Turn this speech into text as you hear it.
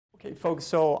Okay, folks,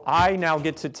 so I now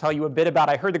get to tell you a bit about,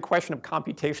 I heard the question of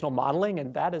computational modeling,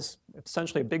 and that is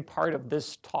essentially a big part of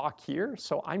this talk here.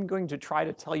 So I'm going to try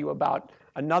to tell you about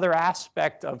another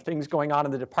aspect of things going on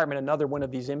in the department, another one of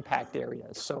these impact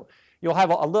areas. So you'll have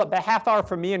a half hour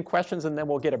from me and questions, and then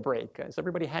we'll get a break. Is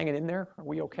everybody hanging in there? Are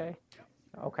we okay?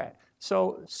 Okay.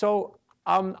 So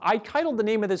I titled the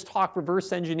name of this talk,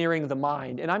 Reverse Engineering the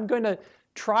Mind, and I'm going to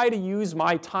try to use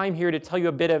my time here to tell you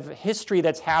a bit of history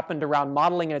that's happened around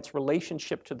modeling and its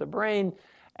relationship to the brain,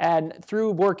 and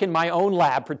through work in my own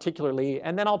lab particularly.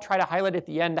 And then I'll try to highlight at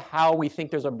the end how we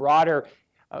think there's a broader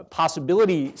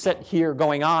possibility set here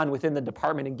going on within the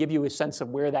department and give you a sense of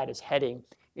where that is heading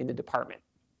in the department.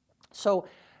 So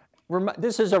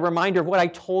this is a reminder of what I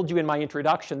told you in my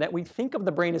introduction, that we think of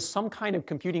the brain as some kind of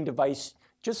computing device,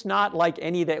 just not like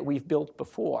any that we've built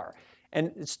before.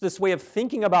 And it's this way of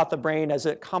thinking about the brain as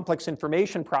a complex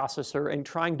information processor and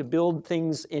trying to build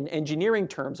things in engineering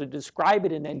terms or describe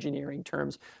it in engineering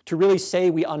terms to really say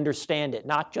we understand it,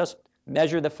 not just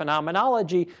measure the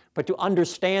phenomenology, but to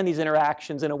understand these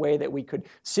interactions in a way that we could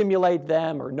simulate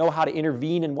them or know how to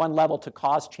intervene in one level to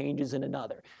cause changes in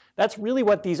another. That's really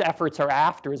what these efforts are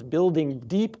after, is building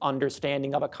deep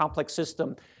understanding of a complex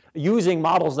system using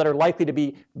models that are likely to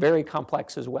be very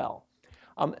complex as well.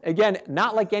 Again,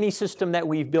 not like any system that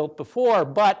we've built before,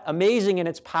 but amazing in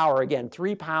its power. Again,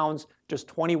 3 pounds, just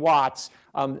 20 watts.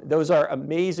 Those are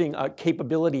amazing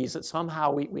capabilities that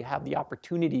somehow we have the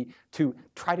opportunity to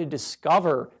try to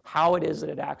discover how it is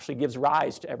that it actually gives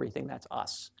rise to everything that's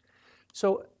us.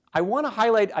 So I want to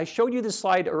highlight, I showed you this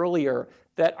slide earlier,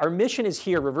 that our mission is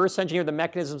here, reverse engineer the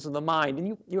mechanisms of the mind.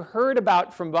 And you heard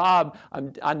about from Bob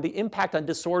on the impact on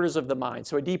disorders of the mind.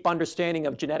 So a deep understanding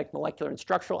of genetic, molecular, and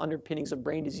structural underpinnings of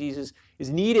brain diseases is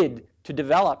needed to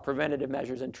develop preventative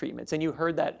measures and treatments. And you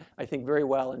heard that, I think, very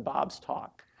well in Bob's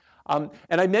talk. And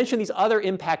I mentioned these other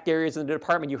impact areas in the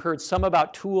department. You heard some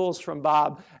about tools from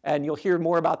Bob, and you'll hear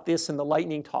more about this in the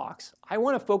lightning talks. I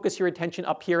want to focus your attention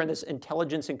up here in this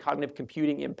intelligence and cognitive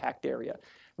computing impact area.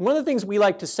 And one of the things we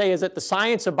like to say is that the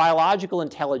science of biological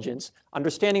intelligence,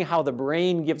 understanding how the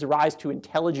brain gives rise to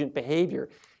intelligent behavior,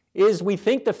 is, we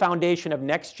think, the foundation of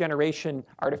next generation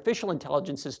artificial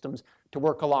intelligence systems to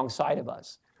work alongside of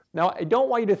us. Now, I don't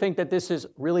want you to think that this is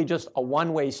really just a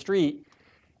one-way street.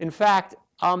 In fact,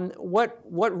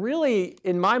 what really,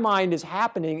 in my mind, is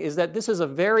happening is that this is a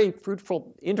very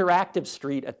fruitful, interactive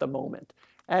street at the moment.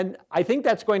 And I think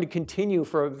that's going to continue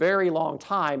for a very long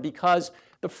time, because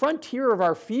the frontier of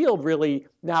our field really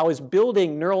now is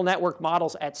building neural network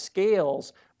models at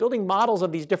scales, building models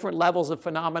of these different levels of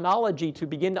phenomenology to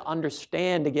begin to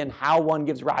understand, again, how one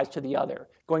gives rise to the other,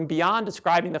 going beyond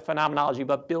describing the phenomenology,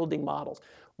 but building models.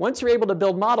 Once you're able to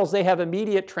build models, they have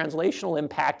immediate translational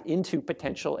impact into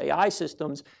potential AI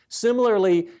systems.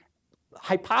 Similarly,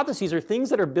 hypotheses are things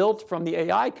that are built from the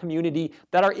AI community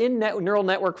that are in neural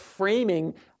network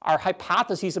framing are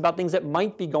hypotheses about things that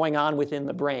might be going on within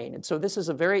the brain. And so this is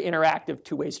a very interactive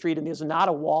two-way street, and there's not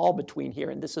a wall between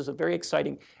here. And this is a very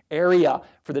exciting area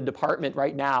for the department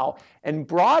right now. And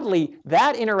broadly,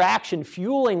 that interaction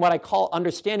fueling what I call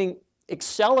understanding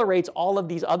accelerates all of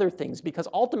these other things, because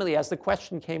ultimately, as the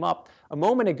question came up a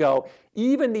moment ago,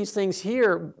 even these things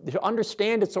here, to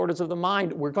understand disorders of the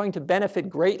mind, we're going to benefit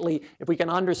greatly if we can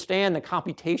understand the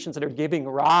computations that are giving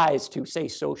rise to, say,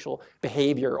 social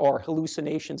behavior or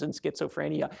hallucinations and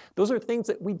schizophrenia. Those are things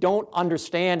that we don't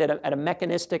understand at a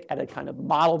mechanistic, at a kind of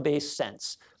model-based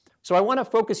sense. So I want to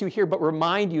focus you here, but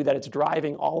remind you that it's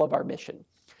driving all of our mission.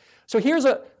 So here's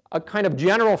a kind of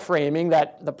general framing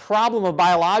that the problem of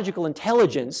biological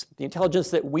intelligence, the intelligence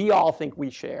that we all think we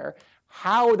share,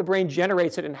 how the brain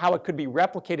generates it and how it could be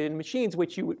replicated in machines,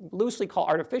 which you would loosely call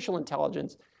artificial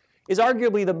intelligence, is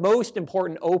arguably the most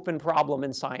important open problem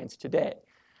in science today.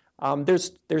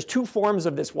 There's two forms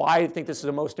of this, why I think this is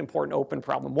the most important open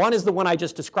problem. One is the one I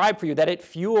just described for you, that it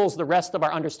fuels the rest of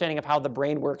our understanding of how the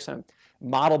brain works in a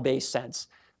model-based sense.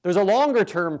 There's a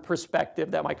longer-term perspective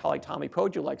that my colleague Tommy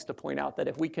Poju likes to point out, that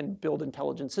if we can build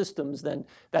intelligent systems, then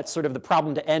that's sort of the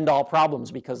problem to end all problems,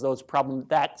 because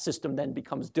that system then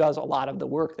does a lot of the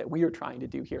work that we are trying to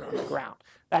do here on the ground.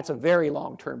 That's a very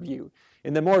long-term view.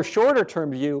 In the more shorter-term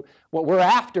view, what we're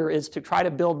after is to try to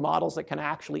build models that can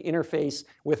actually interface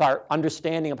with our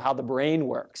understanding of how the brain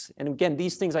works. And again,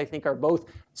 these things I think are both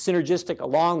synergistic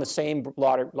along the same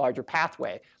larger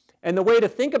pathway. And the way to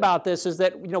think about this is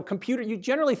that, you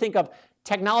generally think of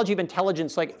technology of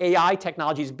intelligence like AI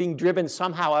technologies being driven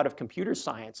somehow out of computer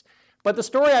science. But the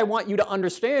story I want you to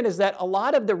understand is that a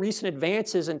lot of the recent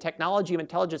advances in technology of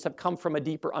intelligence have come from a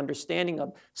deeper understanding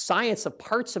of science of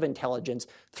parts of intelligence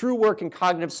through work in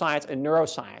cognitive science and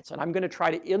neuroscience. And I'm going to try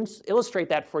to illustrate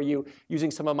that for you using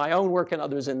some of my own work and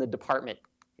others in the department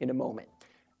in a moment.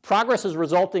 Progress is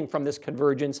resulting from this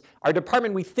convergence. Our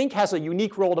department, we think, has a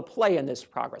unique role to play in this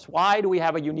progress. Why do we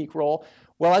have a unique role?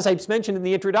 Well, as I mentioned in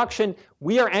the introduction,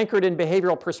 we are anchored in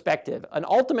behavioral perspective. And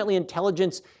ultimately,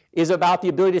 intelligence is about the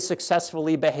ability to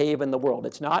successfully behave in the world.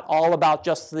 It's not all about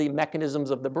just the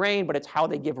mechanisms of the brain, but it's how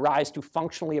they give rise to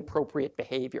functionally appropriate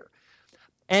behavior.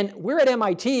 And we're at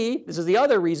MIT. This is the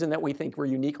other reason that we think we're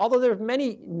unique. Although there are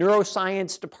many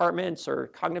neuroscience departments or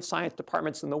cognitive science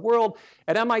departments in the world,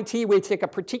 at MIT we take a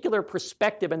particular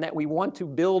perspective in that we want to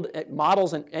build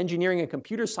models in engineering and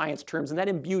computer science terms, and that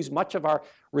imbues much of our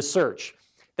research.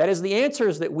 That is, the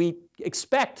answers that we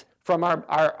expect from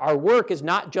our work is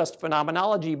not just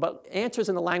phenomenology, but answers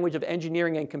in the language of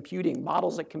engineering and computing,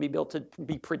 models that can be built to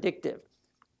be predictive.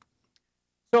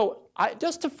 So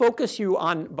just to focus you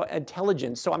on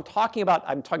intelligence, so I'm talking about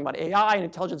AI and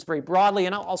intelligence very broadly,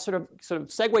 and I'll sort of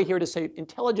segue here to say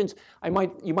intelligence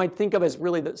you might think of as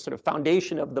really the sort of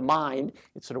foundation of the mind.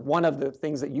 It's sort of one of the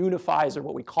things that unifies, or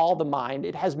what we call the mind.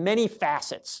 It has many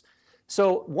facets.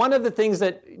 So one of the things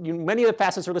that many of the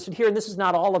facets are listed here, and this is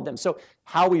not all of them. So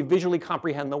how we visually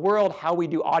comprehend the world, how we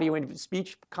do audio and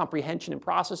speech comprehension and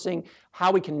processing,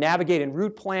 how we can navigate and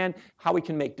route plan, how we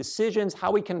can make decisions, how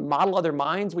we can model other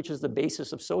minds, which is the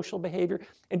basis of social behavior,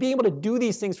 and being able to do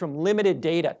these things from limited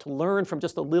data, to learn from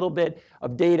just a little bit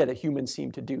of data that humans seem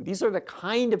to do. These are the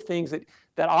kind of things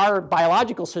that our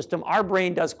biological system, our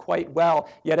brain does quite well,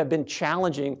 yet have been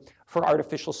challenging for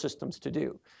artificial systems to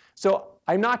do. So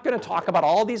I'm not going to talk about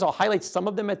all of these. I'll highlight some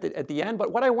of them at the end.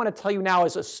 But what I want to tell you now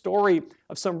is a story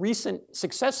of some recent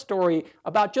success story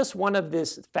about just one of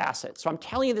these facets. So I'm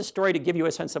telling you this story to give you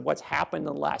a sense of what's happened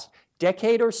in the last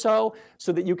decade or so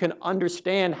that you can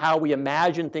understand how we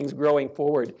imagine things growing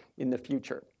forward in the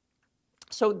future.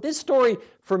 So this story,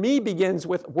 for me, begins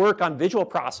with work on visual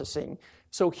processing.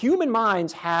 So human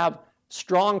minds have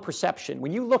strong perception.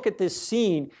 When you look at this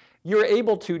scene, you're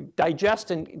able to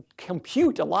digest and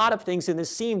compute a lot of things in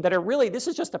this scene that are really, this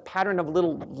is just a pattern of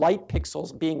little light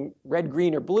pixels being red,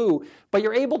 green, or blue, but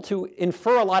you're able to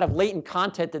infer a lot of latent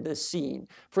content in this scene.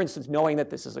 For instance, knowing that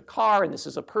this is a car, and this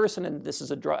is a person, and this is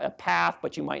a path,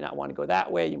 but you might not want to go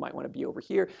that way, you might want to be over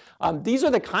here. These are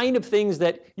the kind of things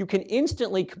that you can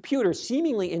instantly compute, or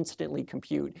seemingly instantly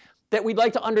compute, that we'd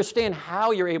like to understand how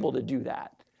you're able to do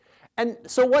that. And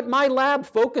so what my lab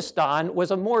focused on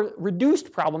was a more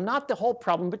reduced problem, not the whole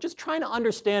problem, but just trying to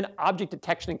understand object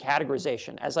detection and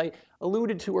categorization. As I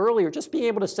alluded to earlier, just being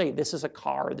able to say, this is a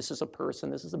car, this is a person,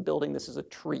 this is a building, this is a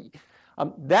tree.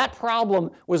 That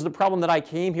problem was the problem that I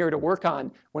came here to work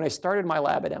on when I started my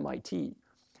lab at MIT.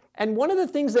 And one of the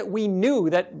things that we knew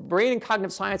that brain and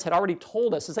cognitive science had already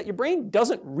told us is that your brain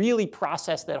doesn't really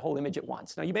process that whole image at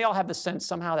once. Now, you may all have the sense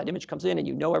somehow that image comes in and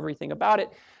you know everything about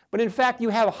it. But in fact, you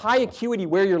have high acuity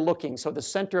where you're looking. So the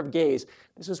center of gaze,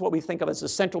 this is what we think of as the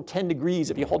central 10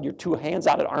 degrees. If you hold your two hands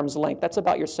out at arm's length, that's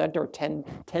about your center of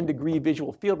 10-degree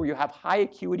visual field where you have high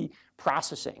acuity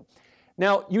processing.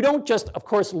 Now, you don't just, of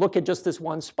course, look at just this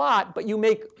one spot, but you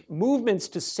make movements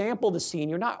to sample the scene.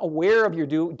 You're not aware of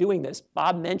doing this.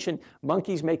 Bob mentioned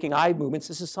monkeys making eye movements.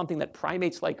 This is something that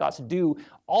primates like us do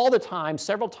all the time,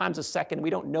 several times a second.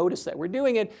 We don't notice that we're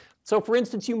doing it. So for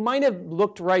instance, you might have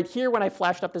looked right here when I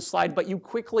flashed up this slide, but you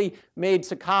quickly made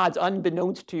saccades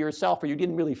unbeknownst to yourself, or you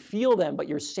didn't really feel them, but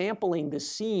you're sampling the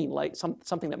scene like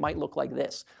something that might look like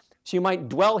this. So you might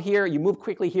dwell here, you move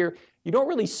quickly here. You don't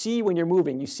really see when you're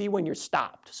moving, you see when you're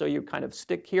stopped. So you kind of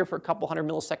stick here for a couple hundred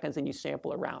milliseconds and you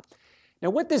sample around.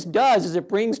 Now what this does is it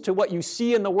brings to what you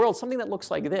see in the world something that looks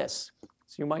like this.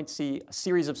 So you might see a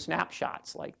series of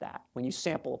snapshots like that when you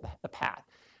sample the path.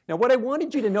 Now what I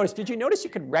wanted you to notice, did you notice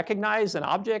you could recognize an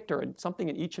object or something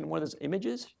in each and one of those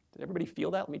images? Did everybody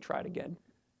feel that? Let me try it again.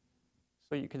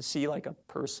 So you can see like a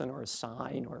person or a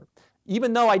sign, or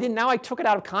even though I didn't, now I took it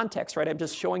out of context, right? I'm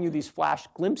just showing you these flash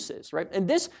glimpses, right? And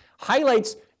this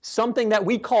highlights something that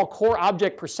we call core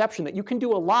object perception, that you can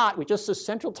do a lot with just the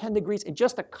central 10 degrees in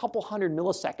just a couple hundred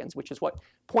milliseconds, which is what,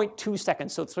 0.2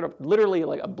 seconds. So it's sort of literally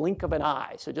like a blink of an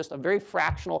eye. So just a very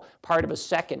fractional part of a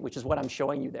second, which is what I'm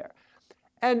showing you there.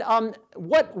 And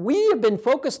what we have been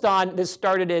focused on, this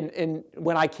started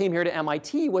when I came here to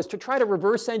MIT, was to try to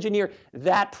reverse engineer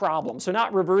that problem. So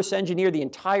not reverse engineer the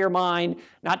entire mind,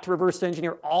 not to reverse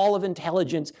engineer all of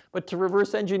intelligence, but to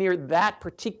reverse engineer that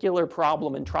particular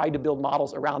problem and try to build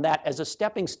models around that as a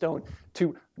stepping stone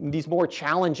to these more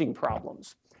challenging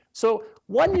problems. So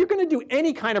when you're going to do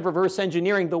any kind of reverse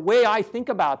engineering, the way I think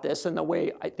about this and the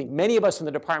way I think many of us in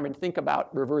the department think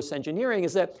about reverse engineering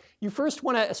is that you first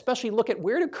want to especially look at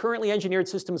where do currently engineered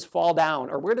systems fall down,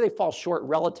 or where do they fall short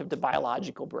relative to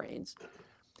biological brains.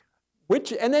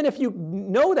 And then if you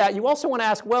know that, you also want to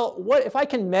ask, well, what if I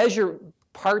can measure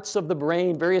parts of the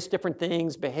brain, various different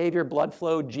things, behavior, blood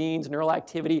flow, genes, neural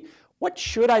activity, what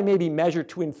should I maybe measure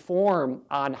to inform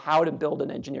on how to build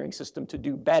an engineering system to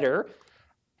do better?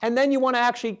 And then you want to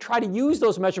actually try to use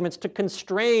those measurements to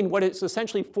constrain what is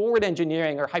essentially forward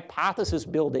engineering or hypothesis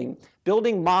building,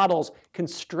 building models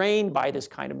constrained by this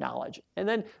kind of knowledge. And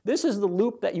then this is the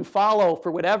loop that you follow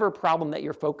for whatever problem that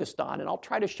you're focused on. And I'll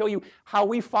try to show you how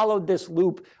we followed this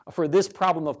loop for this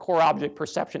problem of core object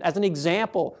perception as an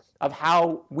example of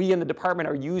how we in the department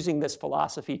are using this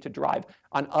philosophy to drive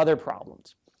on other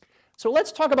problems. So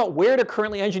let's talk about where do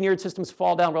currently engineered systems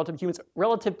fall down relative to humans,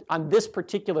 relative on this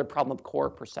particular problem of core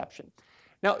perception.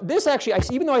 Now, this actually,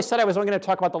 even though I said I was only going to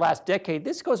talk about the last decade,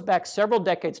 this goes back several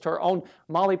decades to our own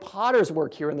Molly Potter's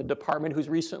work here in the department, who's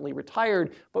recently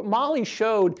retired. But Molly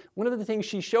showed, one of the things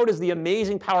she showed is the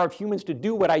amazing power of humans to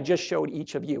do what I just showed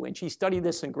each of you. And she studied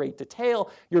this in great detail,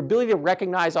 your ability to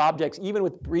recognize objects even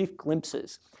with brief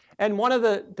glimpses. And one of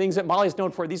the things that Molly is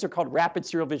known for, these are called rapid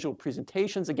serial visual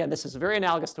presentations. Again, this is very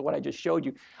analogous to what I just showed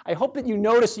you. I hope that you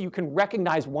notice that you can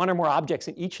recognize one or more objects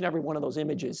in each and every one of those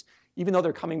images, even though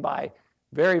they're coming by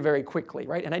very, very quickly,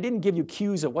 right? And I didn't give you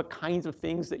cues of what kinds of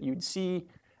things that you'd see,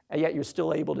 and yet you're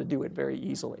still able to do it very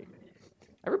easily.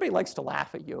 Everybody likes to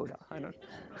laugh at Yoda.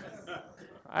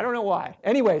 I don't know why.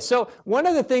 Anyway, so one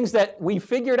of the things that we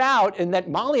figured out and that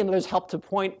Molly and others helped to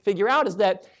figure out is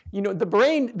that, you know, the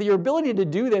brain, your ability to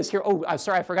do this here, oh, I'm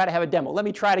sorry, I forgot to have a demo. Let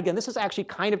me try it again. This is actually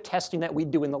kind of testing that we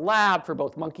do in the lab for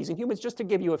both monkeys and humans just to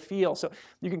give you a feel. So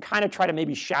you can kind of try to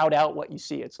maybe shout out what you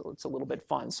see. It's a little bit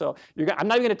fun. So I'm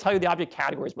not even going to tell you the object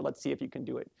categories, but let's see if you can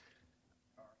do it.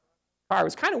 Car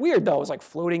was kind of weird, though. It was like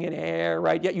floating in air,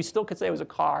 right? Yet you still could say it was a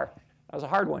car. That was a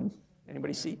hard one.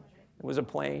 Anybody see? It was a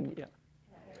plane. Yeah.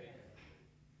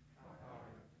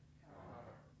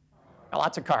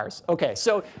 Lots of cars. Okay,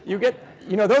 so you get,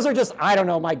 you know, those are just, I don't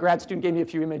know, my grad student gave me a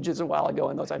few images a while ago,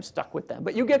 and those I'm stuck with them.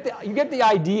 But you get the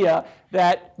idea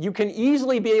that you can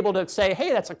easily be able to say,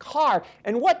 hey, that's a car.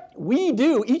 And what we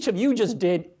do, each of you just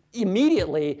did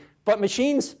immediately, but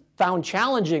machines found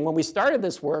challenging when we started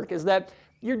this work, is that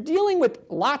you're dealing with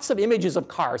lots of images of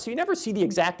cars. So you never see the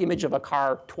exact image of a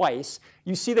car twice.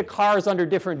 You see the cars under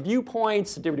different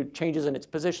viewpoints, different changes in its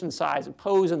position, size, and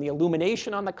pose, and the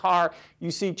illumination on the car. You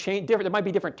see there might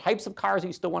be different types of cars that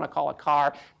you still want to call a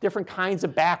car, different kinds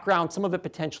of background, some of it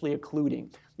potentially occluding.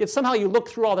 Yet somehow you look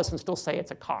through all this and still say it's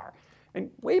a car.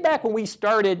 And way back when we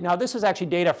started, now this is actually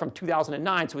data from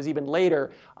 2009, so it was even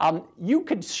later, you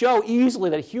could show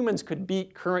easily that humans could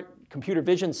beat current computer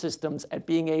vision systems at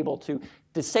being able to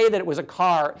say that it was a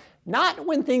car, not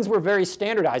when things were very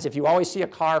standardized. If you always see a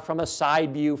car from a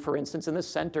side view, for instance, in the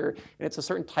center, and it's a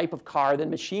certain type of car, then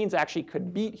machines actually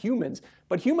could beat humans.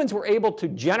 But humans were able to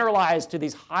generalize to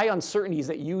these high uncertainties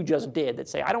that you just did, that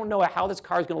say, I don't know how this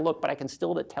car is going to look, but I can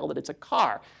still tell that it's a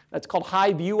car. That's called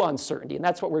high view uncertainty, and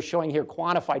that's what we're showing here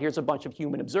quantified. Here's a bunch of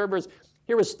human observers.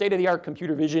 Here was state-of-the-art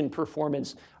computer vision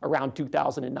performance around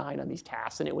 2009 on these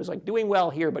tasks. And it was like doing well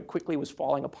here, but quickly was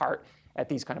falling apart at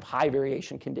these kind of high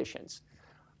variation conditions.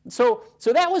 So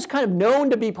that was kind of known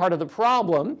to be part of the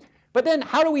problem. But then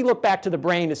how do we look back to the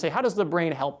brain to say, how does the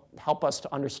brain help us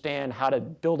to understand how to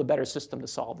build a better system to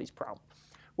solve these problems?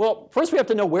 Well, first we have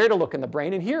to know where to look in the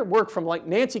brain. And here work from like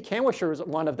Nancy Canwisher is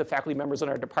one of the faculty members in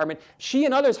our department. She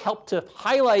and others helped to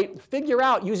figure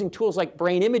out using tools like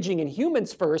brain imaging in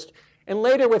humans first, and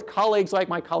later with colleagues like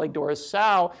my colleague Doris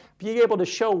Tsao, being able to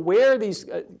show where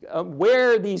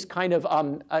where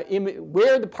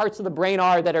the parts of the brain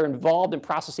are that are involved in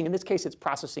processing. In this case, it's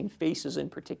processing faces in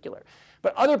particular.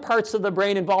 But other parts of the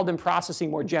brain involved in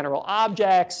processing more general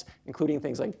objects, including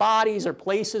things like bodies or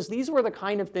places. These were the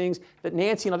kind of things that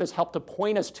Nancy and others helped to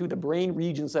point us to the brain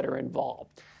regions that are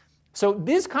involved. So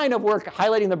this kind of work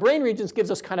highlighting the brain regions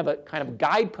gives us kind of a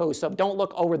guidepost of don't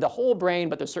look over the whole brain,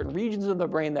 but there's certain regions of the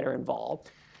brain that are involved.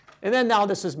 And then now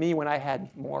this is me when I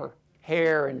had more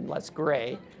hair and less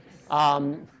gray.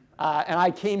 And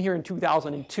I came here in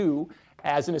 2002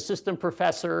 as an assistant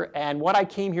professor, and what I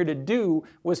came here to do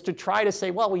was to try to say,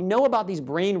 well, we know about these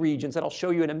brain regions that I'll show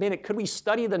you in a minute. Could we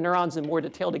study the neurons in more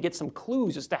detail to get some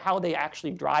clues as to how they actually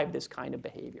drive this kind of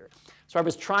behavior? So I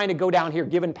was trying to go down here,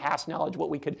 given past knowledge, what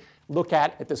we could look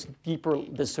at this deeper,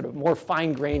 this sort of more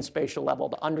fine-grained spatial level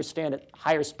to understand at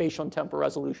higher spatial and temporal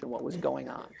resolution what was going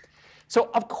on. So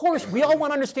of course, we all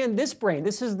want to understand this brain.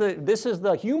 This is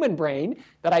the human brain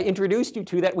that I introduced you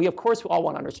to that we, of course, all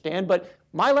want to understand. But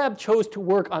my lab chose to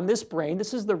work on this brain.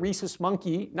 This is the rhesus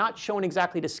monkey, not shown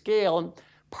exactly to scale. And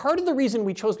part of the reason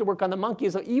we chose to work on the monkey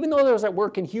is that even though there was at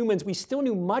work in humans, we still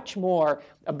knew much more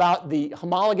about the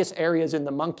homologous areas in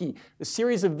the monkey. The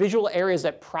series of visual areas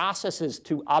that processes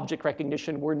to object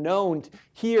recognition were known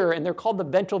here, and they're called the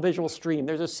ventral visual stream.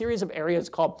 There's a series of areas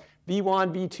called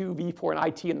V1, V2, V4, and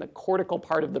IT in the cortical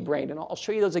part of the brain. And I'll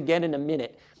show you those again in a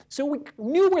minute. So we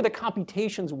knew where the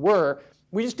computations were.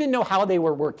 We just didn't know how they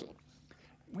were working.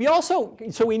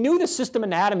 So we knew the system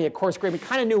anatomy at course grade. We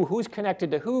kind of knew who's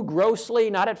connected to who grossly,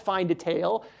 not at fine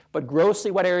detail, but grossly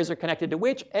what areas are connected to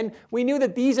which. And we knew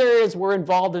that these areas were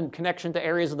involved in connection to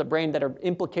areas of the brain that are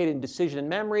implicated in decision and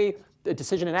memory,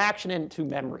 decision and action, and to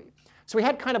memory. So we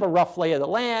had kind of a rough lay of the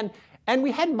land. And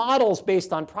we had models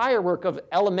based on prior work of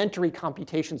elementary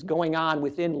computations going on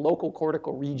within local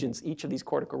cortical regions, each of these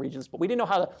cortical regions. But we didn't know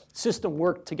how the system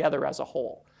worked together as a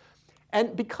whole.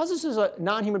 And because this is a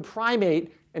non-human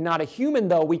primate and not a human,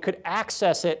 though, we could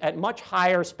access it at much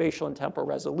higher spatial and temporal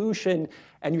resolution.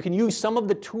 And you can use some of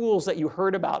the tools that you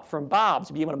heard about from Bob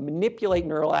to be able to manipulate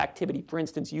neural activity, for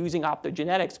instance, using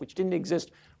optogenetics, which didn't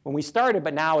exist when we started,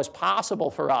 but now is possible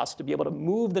for us to be able to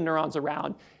move the neurons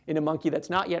around in a monkey that's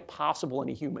not yet possible in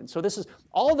a human. So this is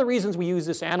all the reasons we use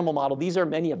this animal model. These are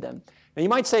many of them. Now you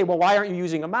might say, well, why aren't you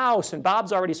using a mouse? And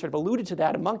Bob's already sort of alluded to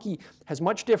that. A monkey has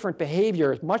much different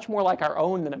behavior. It's much more like our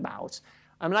own than a mouse.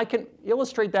 I mean, I can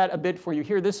illustrate that a bit for you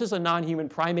here. This is a non-human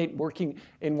primate working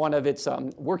in one of its,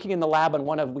 working in the lab on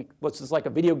one of what's like a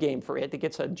video game for it that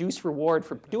gets a juice reward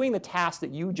for doing the task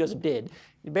that you just did.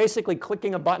 You're basically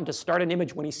clicking a button to start an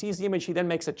image. When he sees the image, he then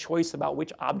makes a choice about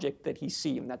which object that he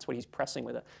sees, and that's what he's pressing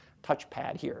with a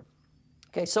touchpad here.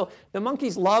 Okay, so the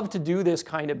monkeys love to do this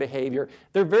kind of behavior.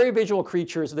 They're very visual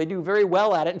creatures. They do very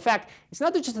well at it. In fact, it's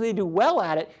not just that they do well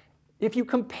at it. If you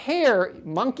compare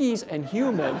monkeys and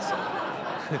humans,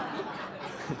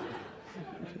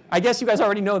 I guess you guys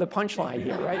already know the punchline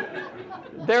here, right?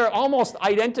 They're almost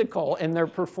identical in their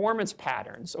performance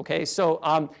patterns, okay?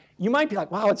 So you might be like,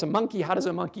 wow, it's a monkey. How does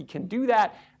a monkey can do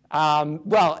that?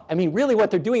 Well, I mean, really what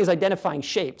they're doing is identifying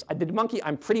shapes. The monkey,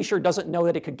 I'm pretty sure, doesn't know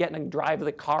that it could get and drive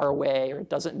the car away, or it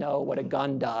doesn't know what a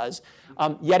gun does.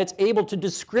 Yet it's able to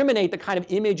discriminate the kind of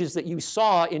images that you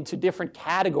saw into different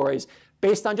categories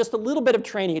based on just a little bit of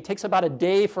training. It takes about a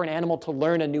day for an animal to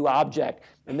learn a new object,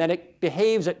 and then it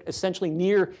behaves at essentially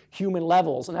near human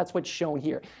levels, and that's what's shown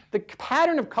here. The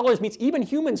pattern of colors means even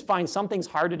humans find some things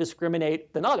hard to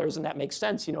discriminate than others, and that makes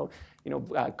sense.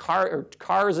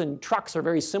 Cars and trucks are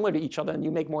very similar to each other, and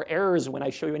you make more errors when I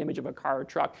show you an image of a car or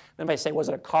truck than if I say, was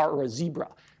it a car or a zebra?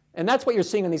 And that's what you're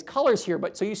seeing in these colors here.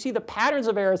 But so you see the patterns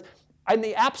of errors, and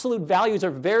the absolute values are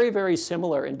very, very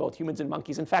similar in both humans and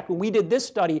monkeys. In fact, when we did this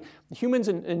study, humans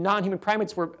and non-human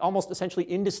primates were almost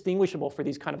essentially indistinguishable for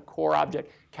these kind of core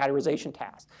object categorization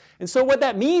tasks. And so what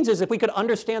that means is if we could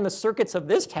understand the circuits of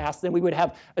this task, then we would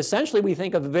have essentially, we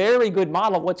think, a very good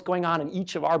model of what's going on in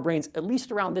each of our brains, at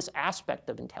least around this aspect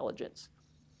of intelligence.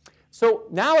 So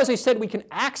now, as I said, we can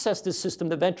access this system,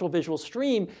 the ventral visual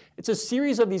stream. It's a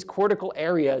series of these cortical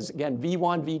areas, again,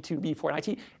 V1, V2, V4, and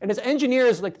IT. And as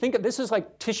engineers, think of this as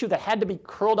like tissue that had to be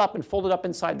curled up and folded up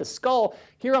inside the skull.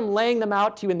 Here I'm laying them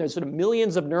out to you, and there's sort of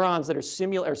millions of neurons that are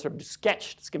sort of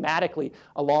sketched schematically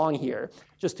along here,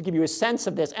 just to give you a sense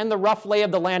of this. And the rough lay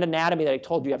of the land anatomy that I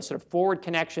told you. You have sort of forward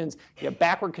connections, you have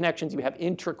backward connections, you have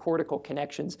intracortical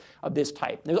connections of this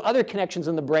type. There's other connections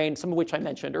in the brain, some of which I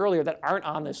mentioned earlier, that aren't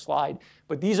on this slide.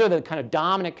 But these are the kind of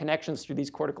dominant connections through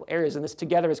these cortical areas. And this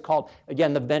together is called,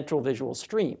 again, the ventral visual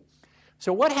stream.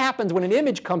 So what happens when an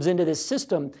image comes into this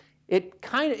system? It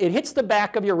hits the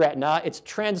back of your retina. It's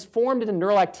transformed into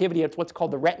neural activity. It's what's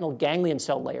called the retinal ganglion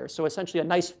cell layer. So essentially a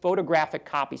nice photographic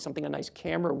copy, something a nice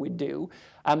camera would do.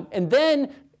 And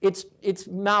then it's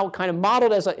now kind of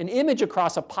modeled as an image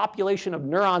across a population of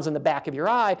neurons in the back of your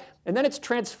eye. And then it's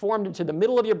transformed into the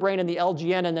middle of your brain in the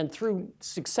LGN, and then through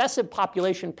successive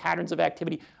population patterns of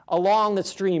activity along the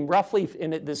stream, roughly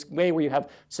in this way where you have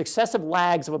successive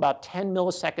lags of about 10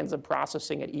 milliseconds of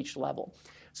processing at each level.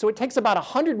 So it takes about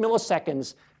 100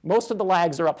 milliseconds. Most of the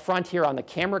lags are up front here on the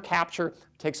camera capture.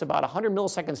 It takes about 100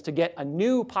 milliseconds to get a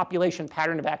new population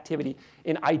pattern of activity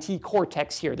in IT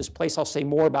cortex here, this place I'll say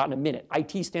more about in a minute.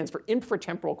 IT stands for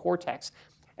infratemporal cortex.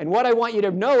 And what I want you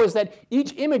to know is that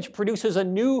each image produces a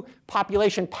new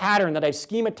population pattern that I've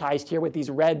schematized here with these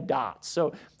red dots.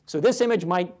 So this image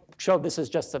might show, this is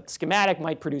just a schematic,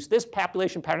 might produce this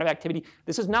population pattern of activity.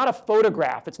 This is not a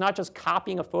photograph. It's not just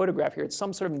copying a photograph here. It's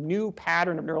some sort of new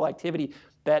pattern of neural activity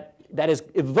that that is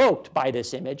evoked by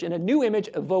this image, and a new image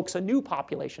evokes a new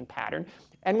population pattern.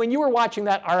 And when you were watching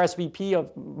that RSVP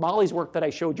of Molly's work that I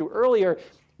showed you earlier,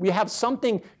 we have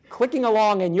something clicking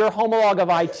along in your homolog of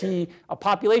IT, a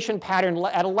population pattern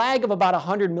at a lag of about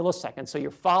 100 milliseconds. So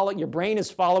your brain is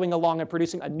following along and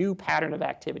producing a new pattern of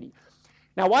activity.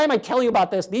 Now, why am I telling you about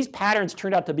this? These patterns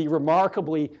turned out to be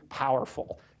remarkably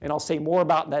powerful. And I'll say more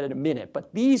about that in a minute.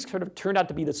 But these sort of turned out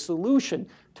to be the solution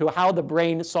to how the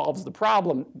brain solves the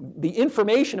problem. The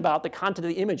information about the content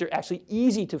of the image are actually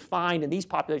easy to find in these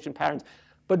population patterns,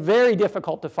 but very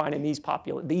difficult to find in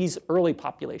these early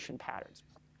population patterns.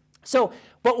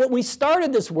 But when we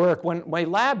started this work, when my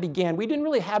lab began, we didn't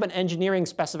really have an engineering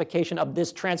specification of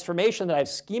this transformation that I've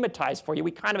schematized for you.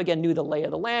 We kind of, again, knew the lay of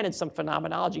the land and some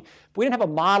phenomenology, but we didn't have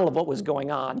a model of what was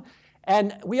going on.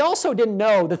 And we also didn't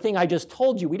know the thing I just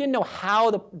told you. We didn't know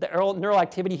how the neural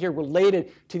activity here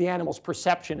related to the animal's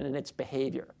perception and its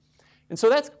behavior. And so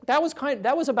that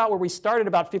was about where we started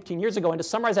about 15 years ago. And to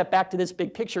summarize that back to this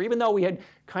big picture, even though we had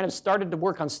kind of started to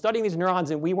work on studying these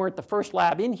neurons and we weren't the first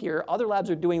lab in here, other labs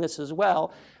are doing this as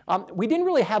well, we didn't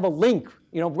really have a link.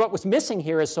 What was missing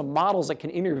here is some models that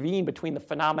can intervene between the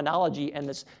phenomenology and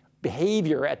this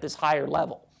behavior at this higher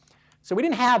level. So we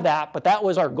didn't have that, but that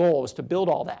was our goal, was to build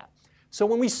all that. So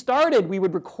when we started, we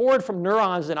would record from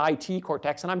neurons in IT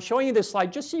cortex. And I'm showing you this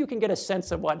slide just so you can get a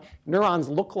sense of what neurons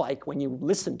look like when you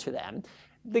listen to them.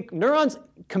 The neurons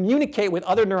communicate with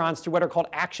other neurons through what are called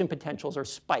action potentials or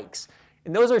spikes.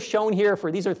 And those are shown here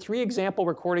these are 3 example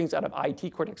recordings out of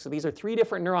IT cortex. So these are 3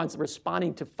 different neurons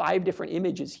responding to 5 different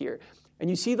images here. And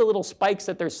you see the little spikes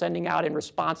that they're sending out in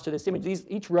response to this image.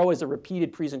 Each row is a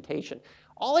repeated presentation.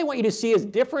 All I want you to see is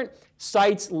different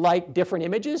sites like different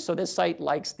images. So this site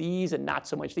likes these and not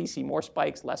so much these. See more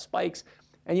spikes, less spikes.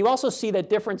 And you also see that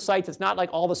different sites, it's not like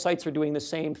all the sites are doing the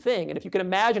same thing. And if you can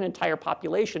imagine an entire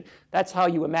population, that's how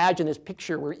you imagine this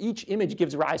picture where each image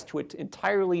gives rise to an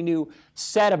entirely new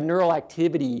set of neural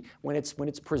activity when it's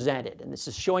presented. And this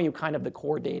is showing you kind of the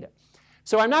core data.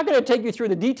 So I'm not going to take you through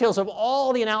the details of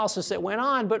all the analysis that went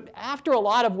on, but after a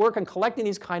lot of work on collecting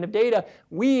these kind of data,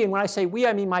 and when I say we,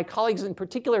 I mean my colleagues, in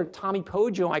particular Tommy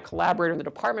Poggio, my collaborator in the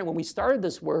department, when we started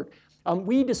this work,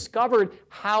 we discovered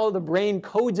how the brain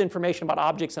codes information about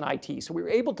objects in IT. So we were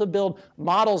able to build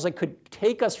models that could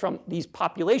take us from these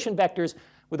population vectors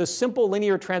with a simple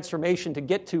linear transformation to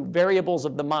get to variables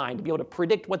of the mind, to be able to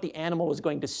predict what the animal was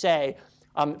going to say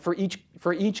for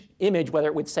each image, whether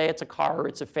it would say it's a car or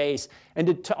it's a face,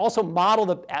 and to also model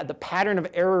the pattern of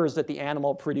errors that the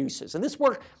animal produces. And this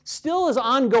work still is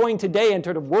ongoing today in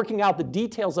terms of working out the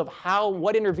details of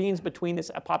what intervenes between this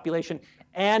population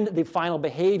and the final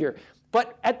behavior.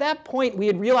 But at that point, we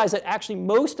had realized that actually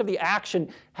most of the action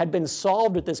had been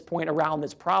solved at this point around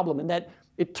this problem, and that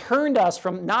it turned us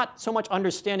from not so much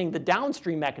understanding the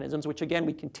downstream mechanisms, which again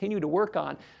we continue to work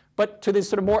on, but to these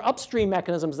sort of more upstream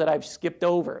mechanisms that I've skipped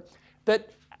over. That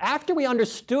after we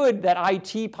understood that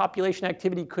IT population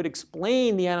activity could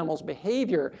explain the animal's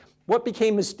behavior, what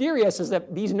became mysterious is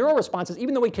that these neural responses,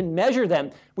 even though we can measure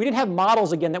them, we didn't have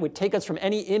models, again, that would take us from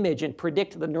any image and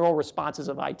predict the neural responses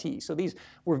of IT. So these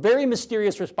were very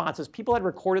mysterious responses. People had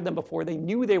recorded them before. They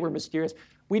knew they were mysterious.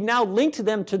 We now linked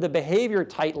them to the behavior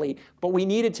tightly, but we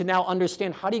needed to now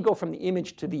understand how do you go from the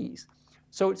image to these.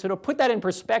 So to put that in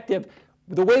perspective,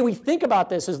 the way we think about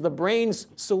this is the brain's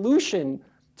solution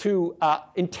to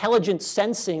intelligent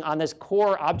sensing on this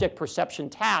core object perception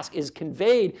task is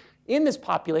conveyed in this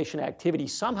population activity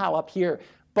somehow up here.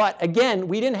 But again,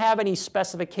 we didn't have any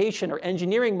specification or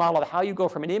engineering model of how you go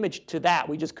from an image to that.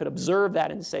 We just could observe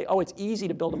that and say, oh, it's easy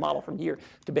to build a model from here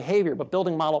to behavior, but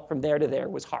building a model from there to there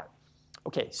was hard.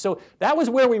 Okay, so that was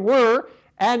where we were.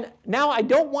 And now I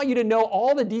don't want you to know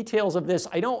all the details of this.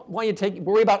 I don't want you to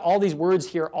worry about all these words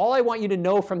here. All I want you to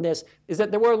know from this is that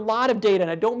there were a lot of data,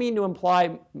 and I don't mean to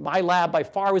imply my lab by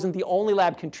far wasn't the only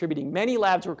lab contributing. Many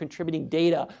labs were contributing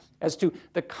data as to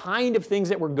the kind of things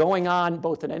that were going on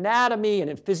both in anatomy and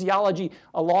in physiology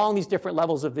along these different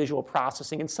levels of visual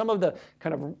processing. And some of the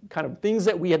kind of things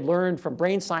that we had learned from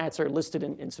brain science are listed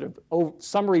in sort of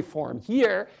summary form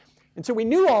here. And so we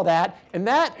knew all that, and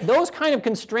those kind of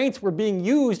constraints were being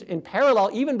used in parallel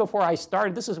even before I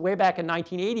started. This is way back in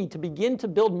 1980 to begin to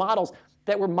build models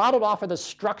that were modeled off of the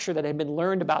structure that had been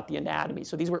learned about the anatomy.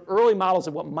 So these were early models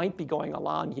of what might be going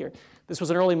along here. This was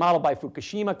an early model by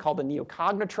Fukushima called the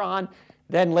neocognitron.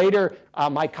 Then later,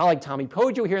 my colleague Tommy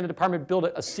Poggio here in the department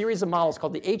built a series of models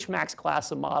called the HMAX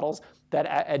class of models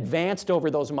that advanced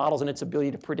over those models and its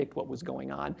ability to predict what was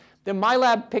going on. Then my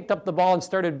lab picked up the ball and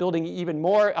started building even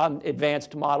more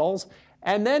advanced models.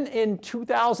 And then in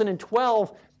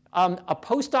 2012, A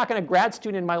postdoc and a grad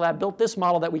student in my lab built this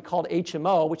model that we called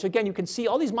HMO, which again, you can see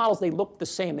all these models, they look the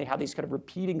same. They have these kind of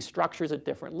repeating structures at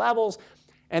different levels,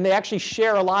 and they actually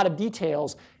share a lot of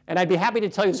details. And I'd be happy to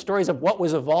tell you the stories of what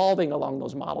was evolving along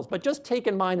those models. But just take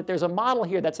in mind that there's a model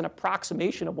here that's an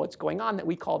approximation of what's going on that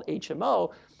we called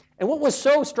HMO. And what was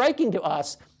so striking to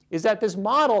us is that this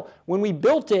model, when we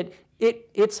built it,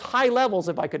 its high levels,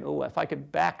 if I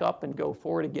could back up and go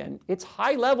forward again, its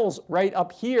high levels right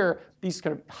up here, these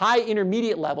kind of high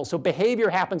intermediate levels. So behavior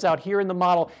happens out here in the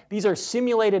model. These are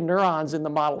simulated neurons in the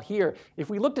model here.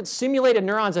 If we looked at simulated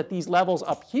neurons at these levels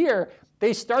up here,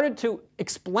 they started to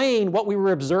explain what we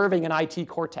were observing in IT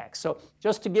cortex. So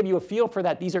just to give you a feel for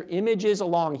that, these are images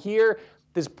along here.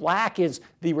 This black is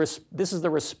this is the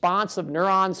response of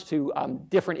neurons to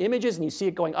different images, and you see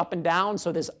it going up and down.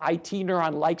 So this IT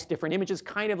neuron likes different images,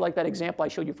 kind of like that example I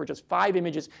showed you for just 5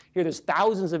 images. Here there's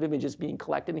thousands of images being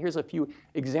collected, and here's a few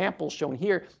examples shown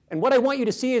here. And what I want you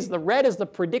to see is the red is the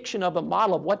prediction of a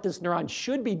model of what this neuron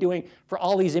should be doing for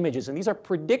all these images, and these are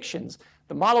predictions.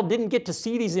 The model didn't get to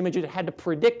see these images. It had to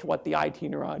predict what the IT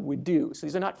neuron would do. So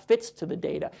these are not fits to the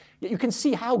data. Yet you can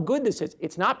see how good this is.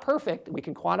 It's not perfect. We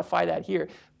can quantify that here.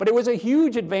 But it was a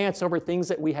huge advance over things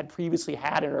that we had previously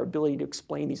had in our ability to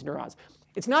explain these neurons.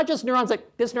 It's not just neurons.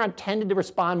 Like this neuron tended to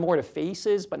respond more to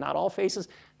faces, but not all faces.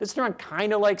 This neuron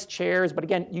kind of likes chairs. But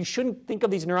again, you shouldn't think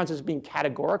of these neurons as being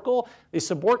categorical. They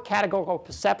support categorical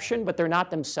perception, but they're not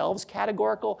themselves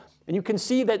categorical. And you can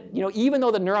see that even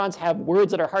though the neurons have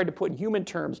words that are hard to put in human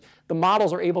terms, the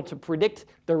models are able to predict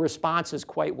their responses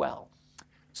quite well.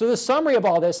 So the summary of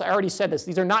all this, I already said this,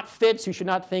 these are not fits. You should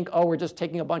not think, oh, we're just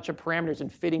taking a bunch of parameters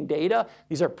and fitting data.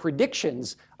 These are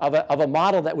predictions of a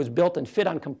model that was built and fit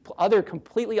on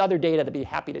completely other data that I'd be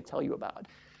happy to tell you about.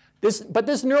 But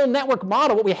this neural network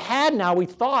model, what we had now, we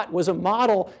thought was a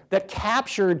model that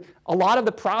captured a lot of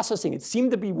the processing. It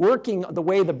seemed to be working the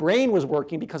way the brain was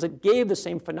working because it gave the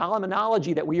same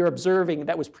phenomenology that we are observing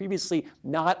that was previously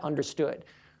not understood.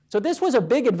 So this was a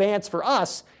big advance for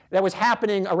us that was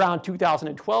happening around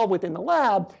 2012 within the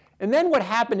lab. And then what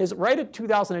happened is right at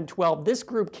 2012, this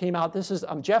group came out. This is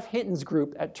Jeff Hinton's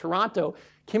group at Toronto,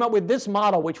 came up with this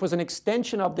model, which was an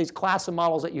extension of these class of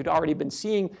models that you'd already been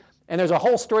seeing. And there's a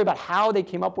whole story about how they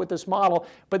came up with this model.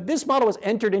 But this model was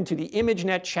entered into the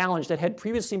ImageNet challenge that had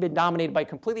previously been dominated by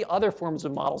completely other forms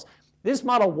of models. This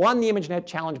model won the ImageNet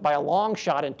challenge by a long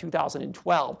shot in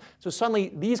 2012. So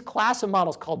suddenly, these class of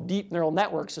models called deep neural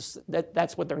networks,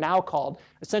 that's what they're now called,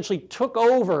 essentially took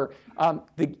over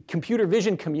the computer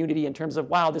vision community in terms of,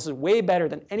 wow, this is way better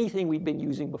than anything we'd been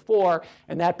using before.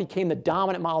 And that became the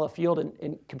dominant model of the field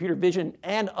in computer vision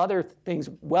and other things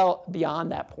well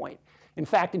beyond that point. In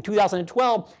fact, in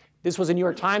 2012, this was a New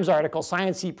York Times article,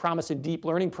 Science See Promise in Deep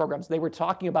Learning Programs. They were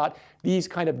talking about these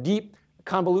kind of deep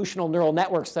convolutional neural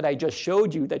networks that I just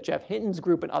showed you that Jeff Hinton's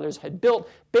group and others had built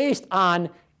based on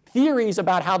theories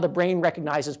about how the brain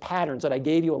recognizes patterns that I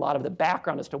gave you a lot of the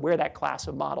background as to where that class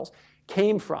of models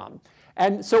came from.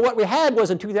 And so what we had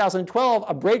was in 2012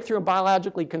 a breakthrough in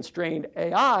biologically constrained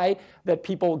AI that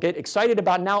people get excited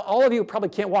about. Now all of you probably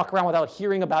can't walk around without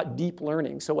hearing about deep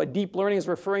learning. So what deep learning is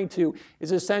referring to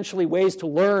is essentially ways to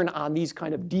learn on these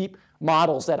kind of deep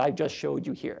models that I just showed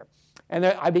you here. And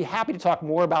I'd be happy to talk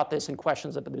more about this in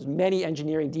questions, but there's many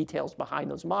engineering details behind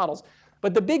those models.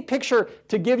 But the big picture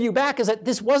to give you back is that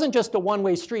this wasn't just a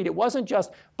one-way street. It wasn't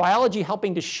just biology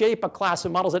helping to shape a class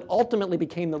of models that ultimately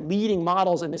became the leading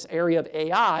models in this area of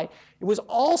AI. It was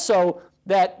also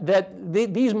that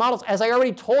these models, as I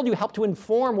already told you, help to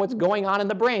inform what's going on in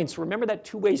the brain. So remember that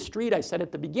two-way street I said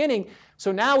at the beginning.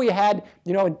 So now we had,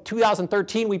 in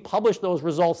 2013, we published those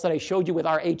results that I showed you with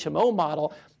our HMO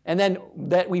model. And then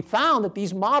that we found that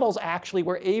these models actually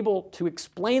were able to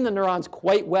explain the neurons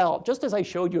quite well, just as I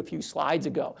showed you a few slides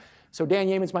ago. So Dan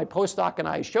Yeaman's my postdoc, and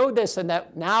I showed this, and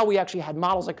that now we actually had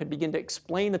models that could begin to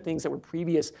explain the things that were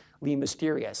previously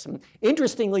mysterious. And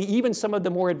interestingly, even some of the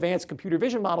more advanced computer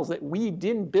vision models that we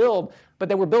didn't build, but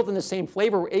that were built in the same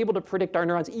flavor, were able to predict our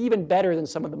neurons even better than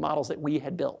some of the models that we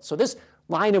had built. So this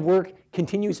line of work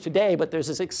continues today, but there's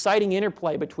this exciting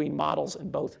interplay between models in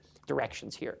both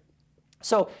directions here.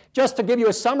 So just to give you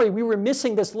a summary, we were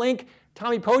missing this link.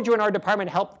 Tommy Pojo in our department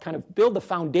helped kind of build the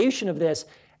foundation of this.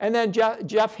 And then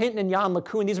Jeff Hinton and Jan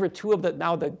LeCun, these were two of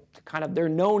they're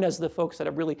known as the folks that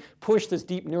have really pushed this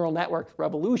deep neural network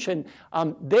revolution.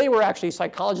 They were actually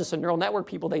psychologists and neural network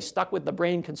people. They stuck with the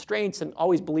brain constraints and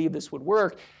always believed this would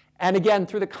work. And again,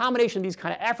 through the combination of these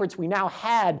kind of efforts, we now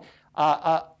had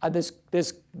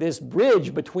this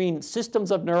bridge between systems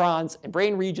of neurons and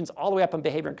brain regions all the way up in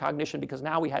behavior and cognition, because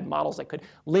now we had models that could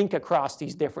link across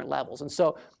these different levels. And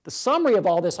so the summary of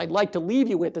all this I'd like to leave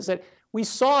you with is that we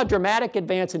saw a dramatic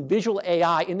advance in visual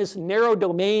AI in this narrow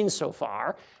domain so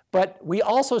far, but we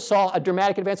also saw a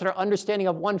dramatic advance in our understanding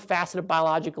of one facet of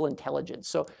biological intelligence.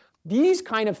 So these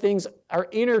kind of things are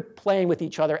interplaying with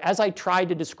each other, as I tried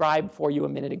to describe for you a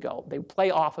minute ago. They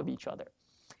play off of each other.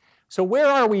 So where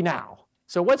are we now?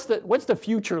 So what's the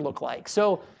future look like?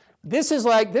 So this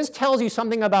tells you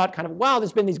something about kind of, wow,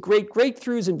 there's been these great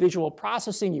breakthroughs in visual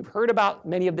processing. You've heard about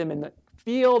many of them in the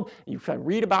field. You can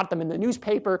read about them in the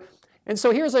newspaper. And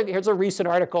so here's a recent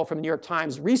article from the New York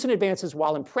Times. Recent advances,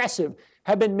 while impressive,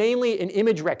 have been mainly in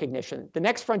image recognition. The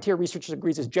next frontier, researchers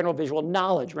agrees, is general visual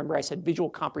knowledge. Remember I said visual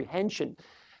comprehension.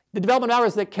 The development of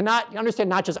algorithms that cannot understand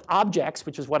not just objects,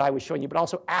 which is what I was showing you, but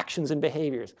also actions and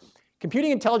behaviors.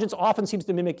 Computing intelligence often seems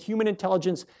to mimic human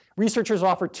intelligence. Researchers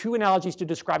offer two analogies to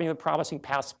describing the promising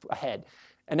paths ahead.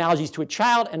 Analogies to a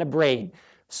child and a brain.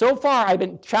 So far, I've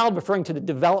been child referring to the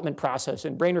development process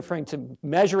and brain referring to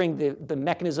measuring the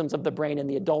mechanisms of the brain in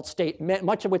the adult state,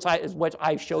 much of which is what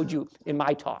I showed you in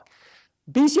my talk.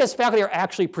 BCS faculty are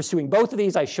actually pursuing both of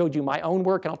these. I showed you my own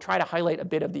work, and I'll try to highlight a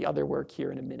bit of the other work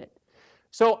here in a minute.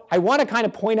 So I want to kind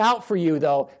of point out for you,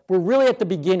 though, we're really at the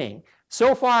beginning.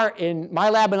 So far in my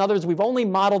lab and others, we've only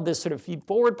modeled this sort of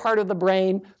feed-forward part of the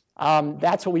brain.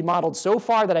 That's what we modeled so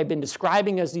far that I've been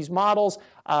describing as these models.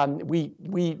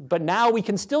 But now we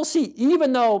can still see,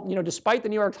 even though, despite the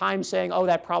New York Times saying, oh,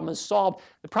 that problem is solved,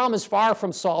 the problem is far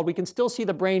from solved. We can still see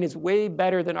the brain is way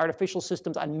better than artificial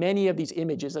systems on many of these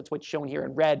images. That's what's shown here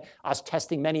in red, us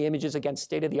testing many images against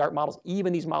state-of-the-art models,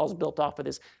 even these models built off of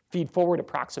this feed-forward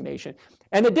approximation.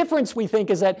 And the difference, we think,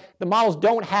 is that the models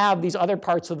don't have these other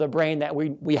parts of the brain that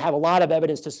we have a lot of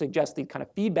evidence to suggest the kind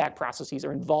of feedback processes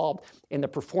are involved in the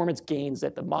performance gains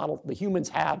that the humans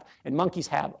have and monkeys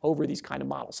have over these kind of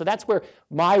models. So that's where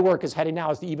my work is heading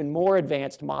now, is to even more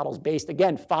advanced models based,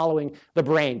 again, following the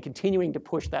brain, continuing to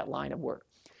push that line of work.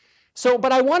 So,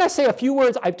 but I want to say a few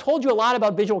words. I've told you a lot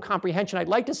about visual comprehension. I'd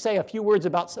like to say a few words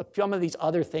about some of these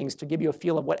other things to give you a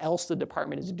feel of what else the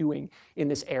department is doing in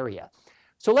this area.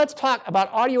 So let's talk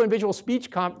about audio and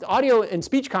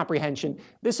speech comprehension.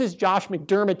 This is Josh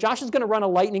McDermott. Josh is going to run a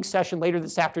lightning session later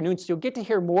this afternoon, so you'll get to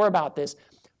hear more about this.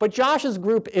 But Josh's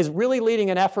group is really leading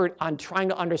an effort on trying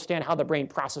to understand how the brain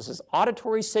processes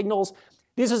auditory signals.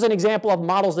 This is an example of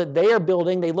models that they are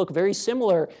building. They look very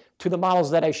similar to the models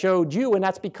that I showed you, and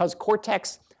that's because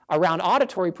cortex around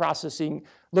auditory processing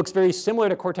looks very similar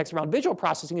to cortex around visual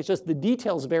processing. It's just the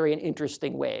details vary in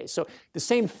interesting ways. So the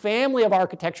same family of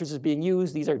architectures is being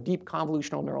used. These are deep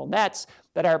convolutional neural nets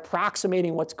that are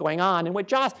approximating what's going on. And what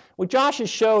Josh has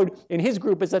showed in his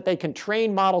group is that they can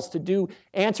train models to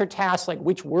answer tasks like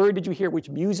which word did you hear, which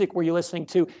music were you listening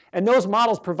to, and those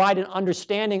models provide an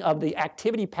understanding of the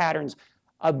activity patterns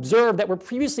observed that were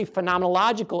previously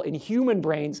phenomenological in human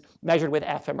brains measured with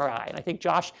fMRI. And I think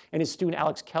Josh and his student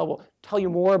Alex Kell will tell you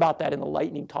more about that in the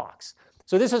lightning talks.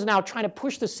 So this is now trying to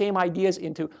push the same ideas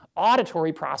into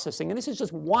auditory processing. And this is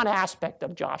just one aspect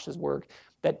of Josh's work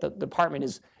that the department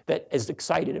is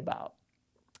excited about.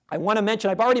 I want to mention,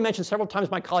 I've already mentioned several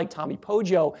times my colleague Tommy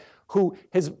Poggio, who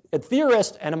is a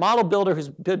theorist and a model builder who's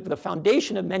built the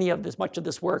foundation of much of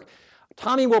this work.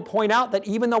 Tommy will point out that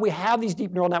even though we have these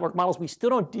deep neural network models, we still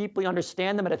don't deeply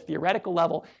understand them at a theoretical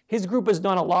level. His group has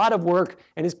done a lot of work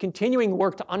and is continuing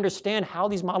work to understand how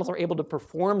these models are able to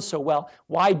perform so well,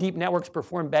 why deep networks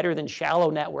perform better than shallow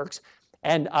networks.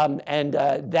 And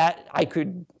that I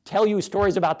could tell you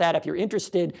stories about that if you're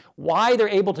interested, why they're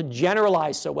able to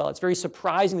generalize so well. It's very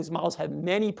surprising. These models have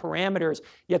many parameters,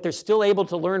 yet they're still able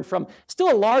to learn from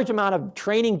still a large amount of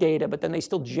training data, but then they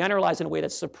still generalize in a way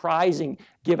that's surprising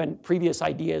given previous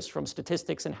ideas from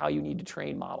statistics and how you need to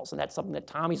train models. And that's something that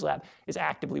Tommy's lab is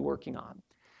actively working on.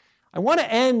 I want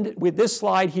to end with this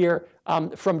slide here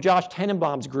from Josh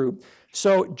Tenenbaum's group.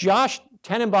 So Josh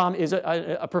Tenenbaum is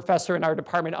a professor in our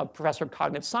department, a professor of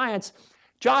cognitive science.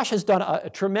 Josh has done a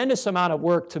tremendous amount of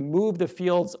work to move the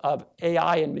fields of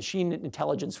AI and machine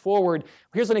intelligence forward.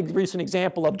 Here's a recent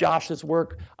example of Josh's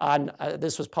work on,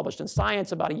 this was published in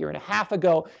Science about a year and a half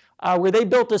ago, where they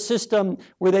built a system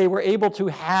where they were able to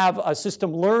have a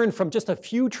system learn from just a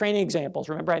few training examples.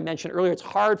 Remember I mentioned earlier, it's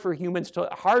hard for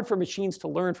machines to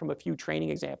learn from a few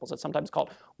training examples. It's sometimes called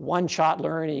one-shot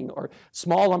learning or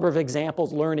small number of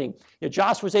examples learning.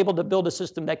 Josh was able to build a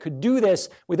system that could do this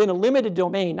within a limited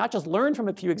domain, not just learn from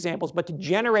a few examples, but to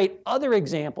generate other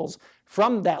examples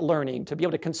from that learning, to be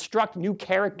able to construct new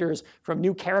characters from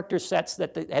new character sets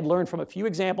that they had learned from a few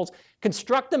examples,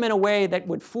 construct them in a way that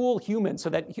would fool humans so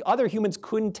that other humans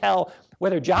couldn't tell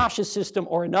whether Josh's system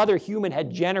or another human had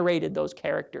generated those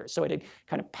characters. So it had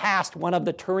kind of passed one of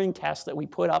the Turing tests that we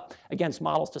put up against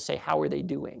models to say, how are they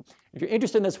doing? If you're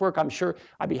interested in this work, I'm sure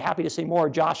I'd be happy to say more.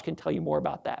 Josh can tell you more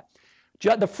about that.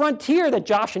 The frontier that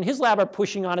Josh and his lab are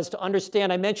pushing on is to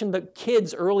understand, I mentioned the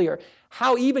kids earlier,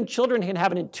 how even children can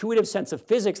have an intuitive sense of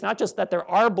physics, not just that there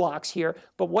are blocks here,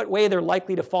 but what way they're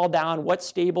likely to fall down, what's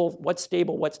stable,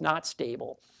 what's not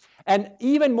stable. And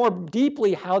even more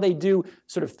deeply, how they do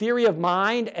sort of theory of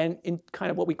mind and in kind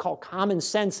of what we call common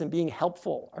sense and being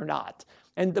helpful or not.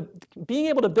 And being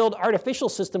able to build artificial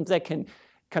systems that can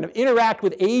kind of interact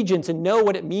with agents and know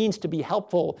what it means to be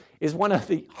helpful is one of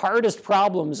the hardest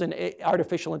problems in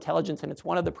artificial intelligence, and it's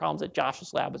one of the problems that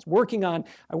Josh's lab is working on.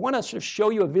 I want to sort of show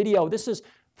you a video. This is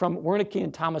from Wernicke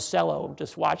and Tomasello.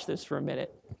 Just watch this for a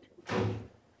minute.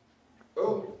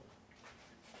 Oh.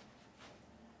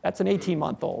 That's an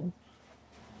 18-month-old.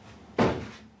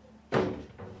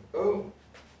 Oh.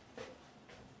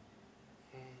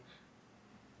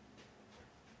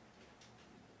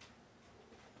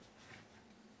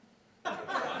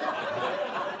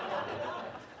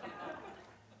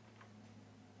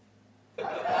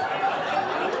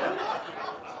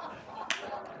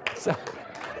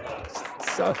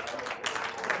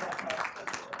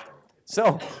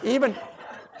 So even,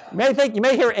 you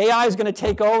may hear AI is going to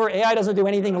take over. AI doesn't do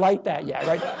anything like that yet,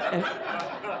 right? And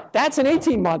that's an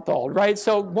 18-month-old, right?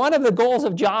 So one of the goals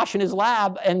of Josh and his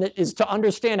lab is to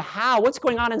understand what's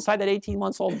going on inside that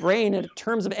 18-month-old brain in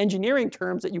terms of engineering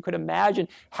terms that you could imagine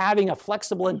having a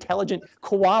flexible, intelligent,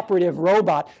 cooperative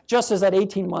robot, just as that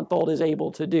 18-month-old is able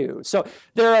to do. So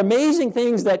there are amazing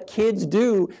things that kids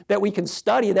do that we can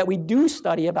study, that we do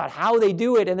study about how they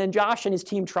do it. And then Josh and his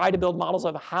team try to build models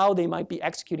of how they might be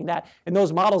executing that. And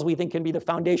those models we think can be the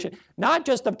foundation, not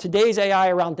just of today's AI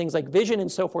around things like vision and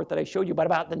so forth that I showed you, but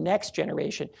about the next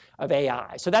generation of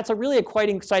AI. So that's a quite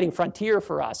exciting frontier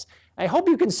for us. I hope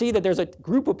you can see that there's a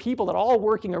group of people that are all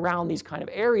working around these kind of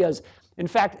areas. In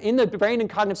fact, in the Brain and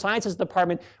Cognitive Sciences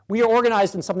Department, we are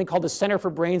organized in something called the Center for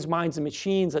Brains, Minds, and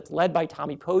Machines that's led by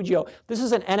Tommy Poggio. This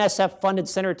is an NSF-funded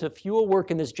center to fuel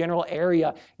work in this general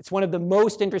area. It's one of the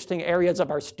most interesting areas of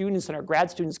our students and our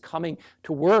grad students coming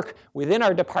to work within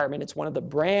our department. It's one of the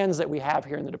brands that we have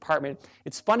here in the department.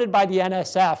 It's funded by the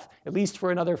NSF, at least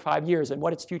for another 5 years, and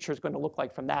what its future is going to look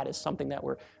like from that is something that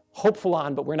we're hopeful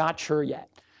on, but we're not sure yet.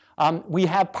 We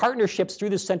have partnerships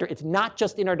through this center. It's not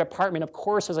just in our department. Of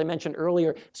course, as I mentioned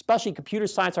earlier, especially computer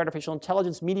science, artificial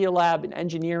intelligence, media lab, and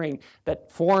engineering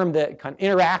that form the kind of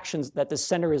interactions that the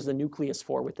center is the nucleus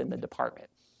for within the department.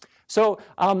 So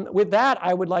with that,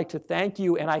 I would like to thank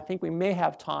you, and I think we may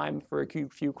have time for a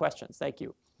few questions. Thank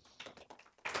you.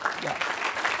 Yeah.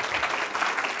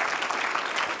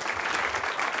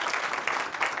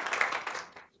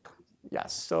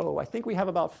 Yes, so I think we have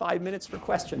about 5 minutes for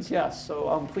questions. Yes,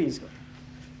 so please.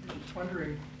 I'm just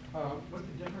wondering what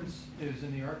the difference is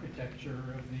in the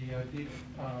architecture of the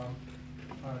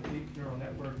deep neural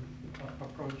network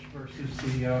approach versus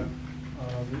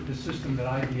the system that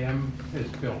IBM has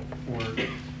built for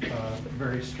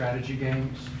various strategy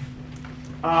games.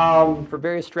 For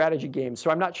various strategy games.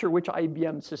 So I'm not sure which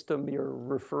IBM system you're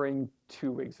referring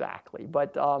to exactly,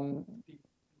 but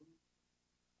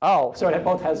oh, so it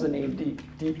both has the name Deep.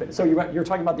 So you're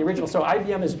talking about the original. So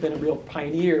IBM has been a real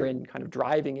pioneer in kind of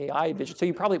driving AI vision. So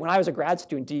you probably, when I was a grad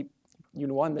student, you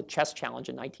won the chess challenge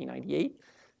in 1998.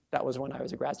 That was when I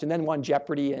was a grad student. Then won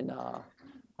Jeopardy in, I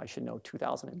should know,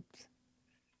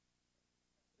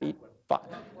 2008.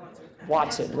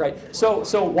 Watson, right?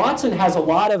 So Watson has a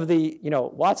lot of the,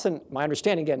 Watson, my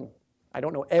understanding, again, I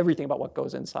don't know everything about what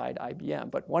goes inside IBM,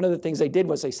 but one of the things they did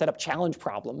was they set up challenge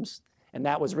problems. And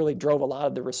that really drove a lot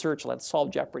of the research. Let's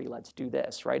solve Jeopardy. Let's do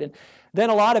this, right? And then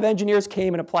a lot of engineers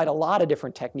came and applied a lot of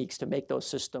different techniques to make those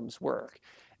systems work.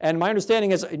 And my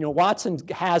understanding is, Watson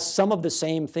has some of the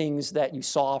same things that you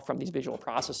saw from these visual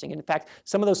processing. And in fact,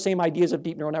 some of those same ideas of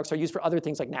deep neural networks are used for other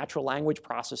things like natural language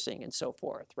processing and so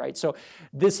forth, right? So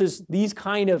these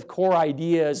kind of core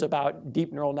ideas about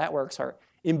deep neural networks are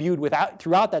imbued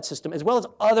throughout that system, as well as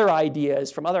other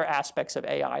ideas from other aspects of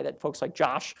AI that folks like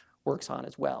Josh works on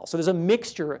as well. So there's a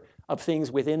mixture of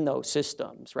things within those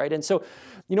systems, right? And so,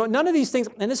 none of these things,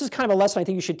 and this is kind of a lesson I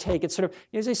think you should take. It's sort of,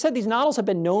 as I said, these models have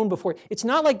been known before. It's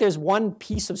not like there's one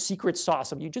piece of secret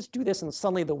sauce of you just do this and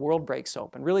suddenly the world breaks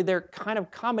open. Really, they're kind of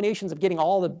combinations of getting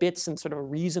all the bits in sort of a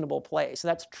reasonable place. So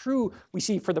that's true we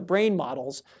see for the brain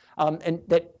models, and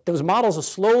that those models have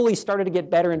slowly started to get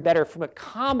better and better from a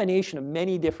combination of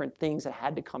many different things that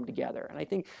had to come together. And I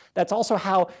think that's also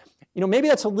how maybe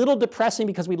that's a little depressing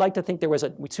because we'd like to think there was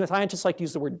scientists like to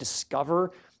use the word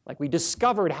discover, like we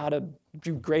discovered how to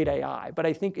do great AI. But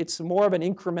I think it's more of an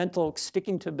incremental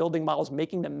sticking to building models,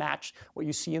 making them match what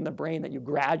you see in the brain, that you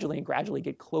gradually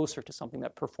get closer to something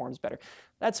that performs better.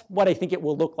 That's what I think it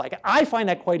will look like. I find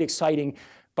that quite exciting,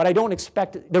 but I don't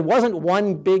expect, there wasn't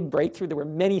one big breakthrough. There were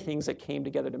many things that came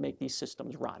together to make these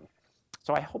systems run.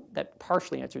 So I hope that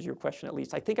partially answers your question at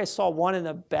least. I think I saw one in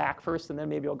the back first, and then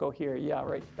maybe I'll go here. Yeah,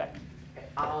 right back.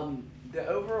 The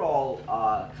overall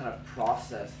kind of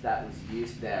process that was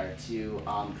used there to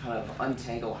kind of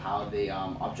untangle how the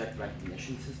object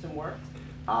recognition system worked,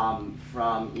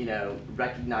 from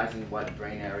recognizing what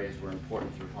brain areas were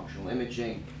important through functional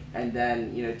imaging, and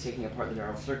then taking apart the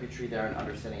neural circuitry there and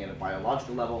understanding at a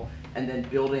biological level, and then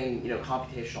building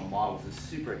computational models is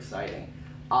super exciting.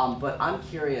 But I'm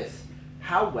curious,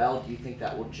 how well do you think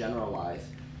that will generalize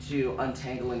to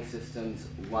untangling systems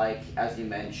like, as you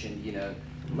mentioned,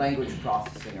 language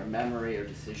processing or memory or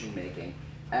decision making,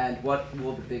 and what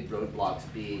will the big roadblocks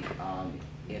be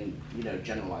in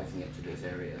generalizing it to those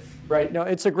areas? Right. No,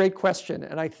 it's a great question,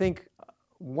 and I think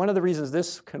one of the reasons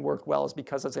this can work well is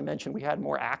because, as I mentioned, we had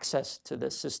more access to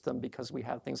this system because we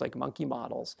have things like monkey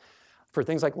models. For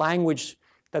things like language,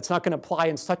 that's not going to apply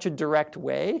in such a direct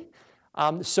way.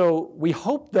 So we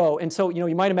hope, though, and so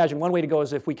you might imagine one way to go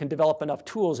is if we can develop enough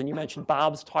tools, and you mentioned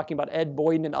Bob's talking about Ed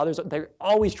Boyden and others, they're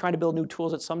always trying to build new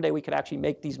tools that someday we could actually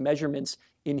make these measurements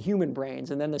in human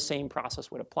brains, and then the same process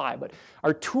would apply. But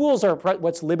our tools are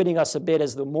what's limiting us a bit,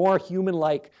 as the more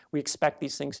human-like we expect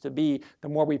these things to be, the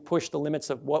more we push the limits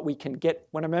of what we can get.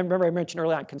 When I mentioned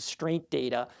earlier on constraint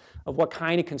data, of what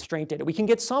kind of constraint data. We can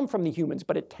get some from the humans,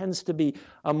 but it tends to be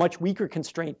a much weaker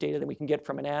constraint data than we can get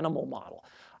from an animal model.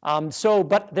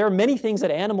 But there are many things that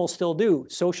animals still do.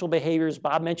 Social behaviors,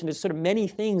 Bob mentioned, there's sort of many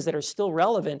things that are still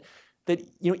relevant that,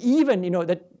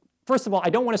 that, first of all,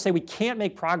 I don't want to say we can't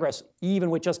make progress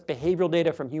even with just behavioral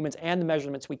data from humans and the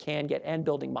measurements we can get and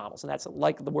building models. And that's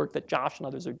like the work that Josh and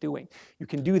others are doing. You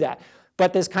can do that.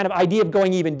 But this kind of idea of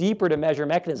going even deeper to measure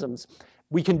mechanisms,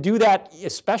 we can do that,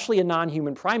 especially in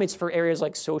non-human primates, for areas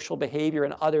like social behavior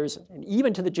and others, and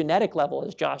even to the genetic level,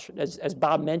 as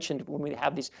Bob mentioned, when we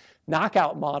have these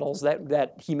knockout models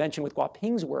that he mentioned with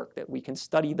Guoping's work, that we can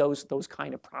study those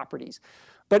kind of properties.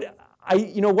 But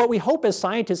what we hope as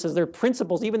scientists is there are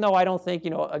principles, even though I don't think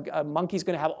a monkey's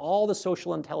going to have all the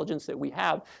social intelligence that we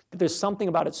have, that there's something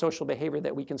about its social behavior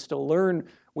that we can still learn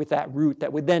with that root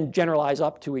that would then generalize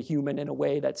up to a human in a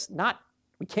way that's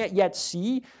we can't yet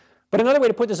see. But another way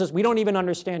to put this is we don't even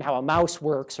understand how a mouse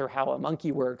works or how a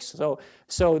monkey works.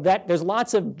 So that there's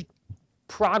lots of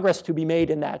progress to be made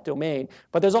in that domain.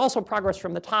 But there's also progress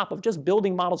from the top of just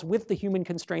building models with the human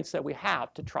constraints that we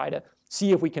have to try to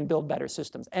see if we can build better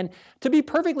systems. And to be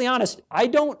perfectly honest, I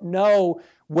don't know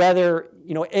whether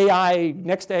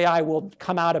next AI will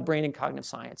come out of brain and cognitive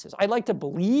sciences. I'd like to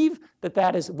believe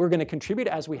that we're going to contribute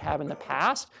as we have in the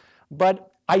past. But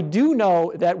I do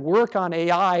know that work on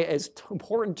AI is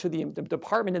important to the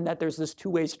department in that there's this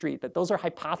two-way street, that those are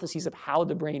hypotheses of how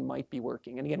the brain might be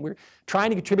working. And again, we're trying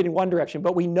to contribute in one direction,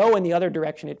 but we know in the other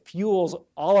direction it fuels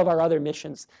all of our other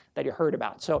missions that you heard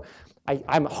about. So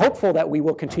I'm hopeful that we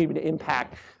will continue to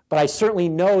impact, but I certainly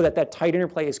know that tight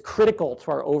interplay is critical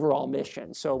to our overall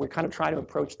mission. So we're kind of trying to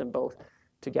approach them both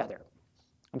together.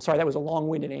 I'm sorry, that was a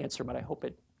long-winded answer, but I hope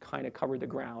it kind of covered the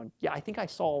ground. Yeah, I think I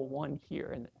saw one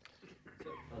here.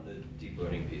 On the deep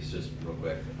learning piece, just real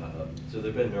quick, so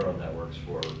there have been neural networks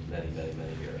for many, many,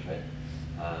 many years,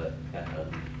 right?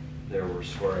 And there were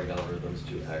scoring algorithms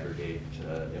to aggregate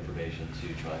information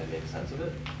to try and make sense of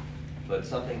it. But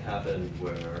something happened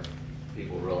where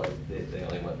people realized they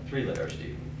only went 3 layers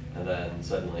deep. And then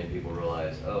suddenly people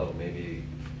realized, oh, maybe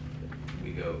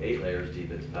we go 8 layers deep,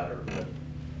 it's better. But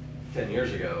 10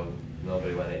 years ago,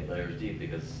 nobody went 8 layers deep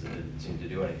because it didn't seem to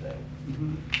do anything.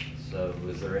 Mm-hmm. So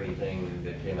was there anything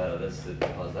that came out of this that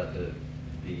caused that to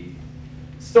be?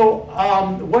 So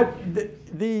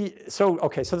so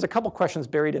there's a couple questions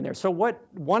buried in there. So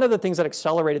one of the things that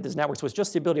accelerated these networks was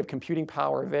just the ability of computing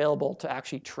power available to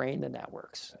actually train the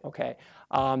networks. Okay,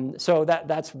 so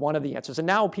that's one of the answers. And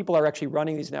now people are actually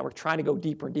running these networks, trying to go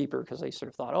deeper and deeper because they sort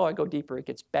of thought, oh, I go deeper, it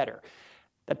gets better.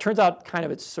 That turns out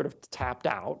it's sort of tapped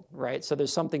out, right? So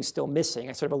there's something still missing.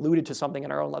 I sort of alluded to something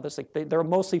in our own lab. It's like they're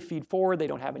mostly feed forward. They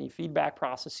don't have any feedback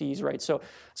processes, right? So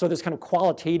there's kind of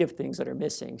qualitative things that are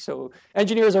missing. So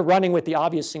engineers are running with the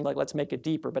obvious thing, like let's make it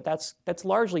deeper, but that's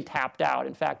largely tapped out.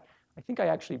 In fact, I think I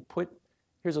actually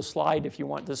here's a slide if you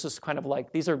want. This is kind of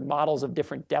like, these are models of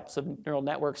different depths of neural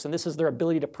networks, and this is their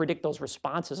ability to predict those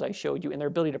responses I showed you and their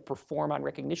ability to perform on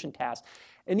recognition tasks.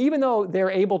 And even though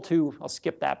they're able to, I'll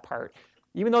skip that part,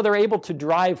 even though they're able to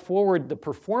drive forward the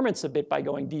performance a bit by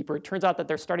going deeper, it turns out that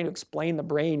they're starting to explain the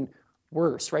brain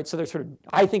worse, right? So they're sort of,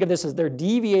 I think of this as they're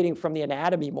deviating from the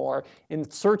anatomy more in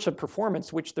search of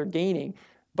performance, which they're gaining.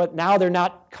 But now they're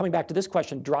not coming back to this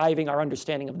question, driving our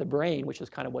understanding of the brain, which is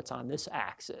kind of what's on this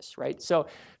axis, right? So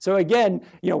again,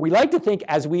 we like to think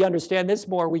as we understand this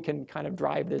more, we can kind of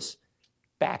drive this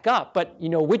back up. But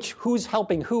who's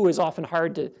helping who is often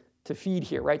hard to feed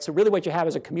here, right? So really what you have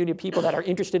is a community of people that are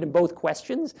interested in both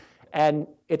questions, and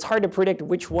it's hard to predict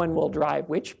which one will drive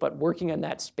which, but working in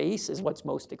that space is what's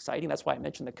most exciting. That's why I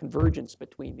mentioned the convergence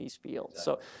between these fields.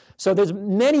 Exactly. So there's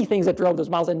many things that drove those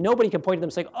models, and nobody can point to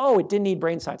them saying, oh, it didn't need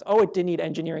brain science, oh, it didn't need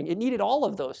engineering. It needed all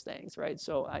of those things, right?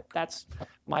 So that's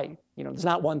my, there's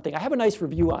not one thing. I have a nice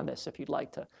review on this if you'd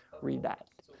like to read that.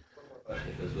 So one more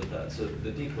question goes with that. So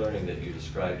the deep learning that you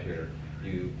described here,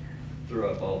 you threw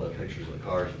up all the pictures of the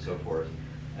cars and so forth,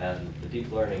 and the deep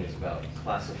learning is about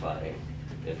classifying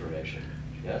information,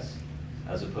 yes?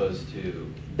 As opposed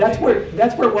to... That's where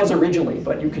it was originally,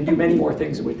 but you can do many more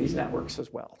things with these networks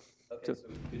as well. Okay, so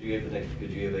could you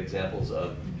give examples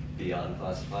of beyond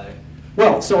classifying?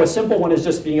 Well, so a simple one is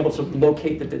just being able to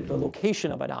locate the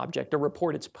location of an object or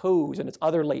report its pose and its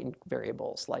other latent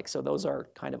variables. So those are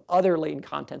kind of other latent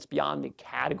contents beyond the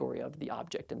category of the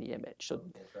object in the image. So,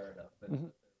 okay, fair enough. But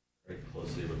very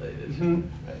closely related.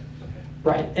 Right. Okay.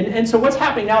 Right. And so what's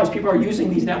happening now is people are using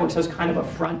these networks as kind of a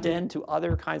front end to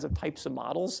other kinds of types of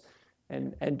models.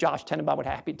 And Josh Tenenbaum would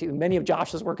happy to. Many of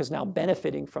Josh's work is now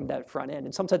benefiting from that front end.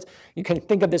 In some sense, you can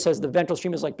think of this as the ventral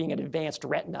stream as like being an advanced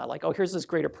retina. Like, oh, here's this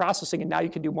greater processing, and now you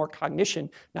can do more cognition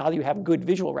now that you have good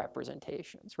visual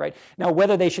representations, right? Now,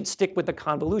 whether they should stick with the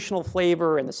convolutional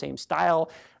flavor and the same style,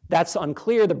 that's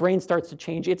unclear. The brain starts to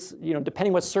change. It's,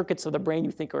 depending what circuits of the brain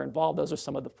you think are involved, those are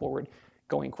some of the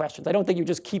forward-going questions. I don't think you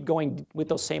just keep going with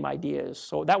those same ideas.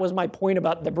 So that was my point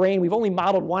about the brain. We've only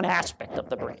modeled one aspect of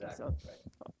the brain. So.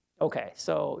 Okay,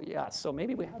 so yeah, so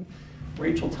maybe we have,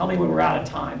 Rachel, tell me when we're out of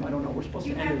time. I don't know, we're supposed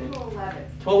to end it. 12:11.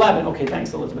 12:11, okay,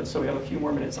 thanks, Elizabeth. So we have a few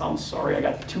more minutes. I'm sorry, I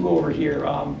got 2 over here.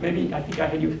 Maybe, I think I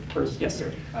had you first. Yes,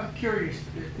 sir. I'm curious,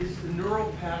 is the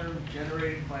neural pattern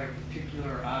generated by a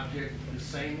particular object the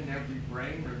same in every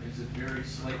brain, or is it very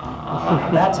slightly?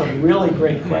 That's a really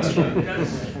great question. It does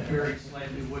vary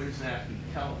slightly. What does that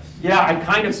tell us? Yeah, I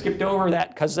kind of skipped over that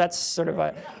because that's sort of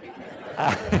a...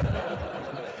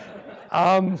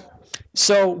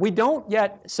 So we don't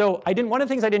yet, one of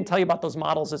the things I didn't tell you about those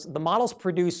models is the models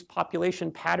produce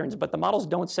population patterns, but the models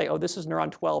don't say, oh, this is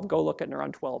neuron 12, go look at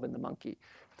neuron 12 in the monkey.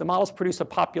 The models produce a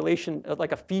population,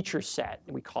 like a feature set,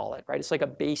 we call it, right? It's like a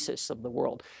basis of the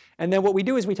world. And then what we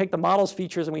do is we take the model's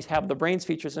features and we have the brain's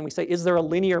features and we say, is there a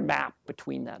linear map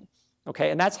between them?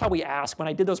 Okay, and that's how we ask. When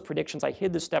I did those predictions, I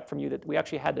hid the step from you that we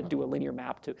actually had to do a linear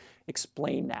map to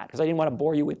explain that because I didn't want to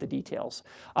bore you with the details.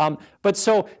 But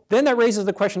so then that raises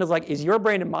the question of like, is your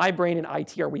brain and my brain in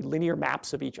IT, are we linear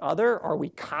maps of each other? Or are we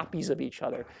copies of each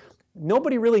other?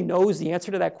 Nobody really knows the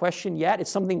answer to that question yet. It's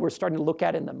something we're starting to look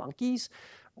at in the monkeys.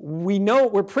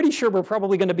 We're pretty sure we're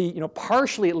probably going to be,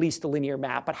 partially at least a linear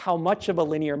map, but how much of a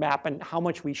linear map and how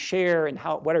much we share and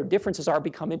what our differences are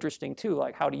become interesting too.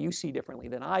 Like, how do you see differently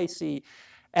than I see?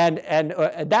 And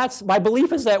that's, my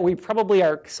belief is that we probably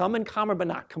are some in common, but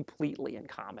not completely in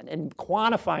common. And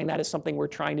quantifying that is something we're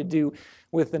trying to do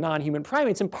with the non-human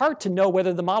primates, in part to know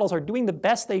whether the models are doing the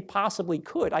best they possibly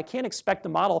could. I can't expect the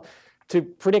model to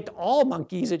predict all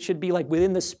monkeys. It should be like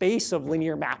within the space of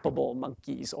linear mappable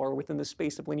monkeys or within the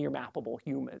space of linear mappable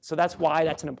humans. So that's why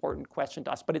that's an important question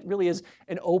to us. But it really is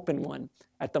an open one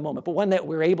at the moment, but one that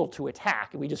we're able to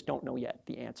attack, and we just don't know yet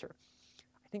the answer.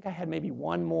 I think I had maybe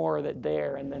one more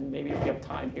there, and then maybe if we have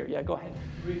time here. Yeah, go ahead.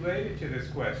 Related to this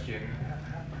question,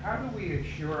 how do we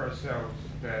assure ourselves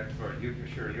that, or you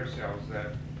assure yourselves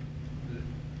that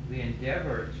the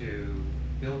endeavor to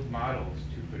build models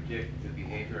to predict the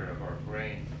behavior of our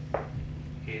brain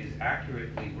is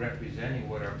accurately representing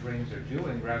what our brains are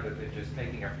doing rather than just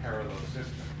making a parallel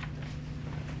system?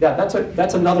 Yeah,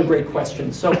 that's another great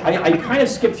question. So I kind of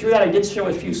skipped through that. I did show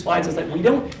a few slides. Is that we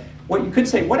don't, what you could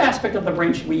say, what aspect of the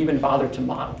brain should we even bother to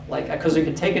model? Like, because we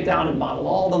could take it down and model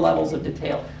all the levels of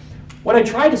detail. What I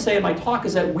tried to say in my talk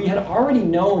is that we had already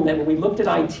known that when we looked at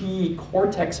IT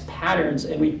cortex patterns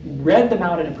and we read them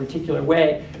out in a particular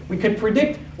way, we could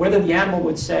predict whether the animal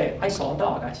would say, I saw a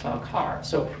dog, I saw a car.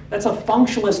 So that's a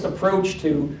functionalist approach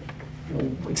to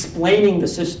explaining the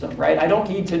system, right? I don't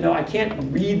need to know, I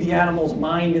can't read the animal's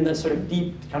mind in this sort of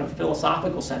deep kind of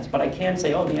philosophical sense, but I can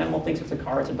say, oh, the animal thinks it's a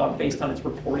car, it's a dog, based on its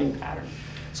reporting pattern.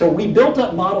 So we built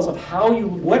up models of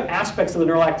what aspects of the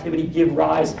neural activity give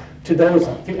rise to those,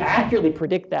 to accurately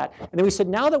predict that. And then we said,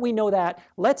 now that we know that,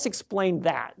 let's explain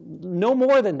that. No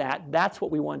more than that, that's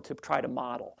what we want to try to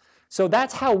model. So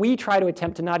that's how we try to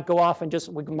attempt to not go off and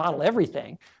just model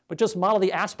everything, but just model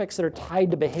the aspects that are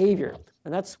tied to behavior.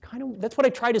 And that's what I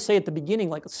tried to say at the beginning,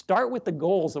 like start with the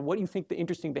goals of what you think the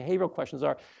interesting behavioral questions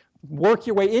are, work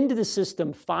your way into the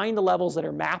system, find the levels that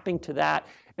are mapping to that,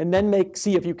 and then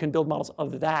see if you can build models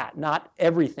of that, not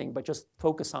everything, but just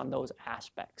focus on those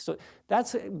aspects. So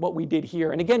that's what we did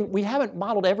here. And again, we haven't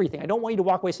modeled everything. I don't want you to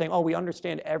walk away saying, oh, we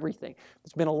understand everything.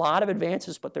 There's been a lot of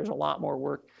advances, but there's a lot more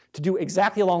work to do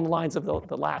exactly along the lines of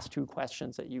the last two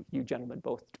questions that you gentlemen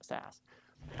both just asked.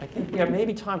 I think we have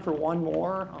maybe time for one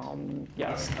more.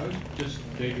 Yes. I was just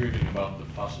daydreaming about the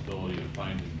possibility of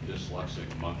finding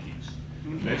dyslexic monkeys.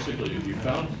 Basically, if you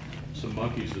found some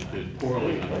monkeys that did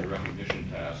poorly on your recognition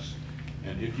tasks,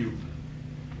 and if you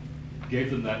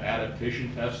gave them that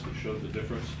adaptation test that showed the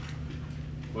difference,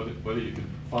 whether you could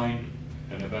find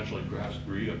and eventually perhaps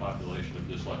breed a population of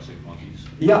dyslexic monkeys?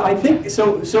 Yeah, I think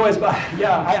so.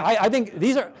 I think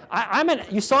these are.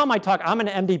 You saw in my talk. I'm an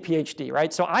MD PhD,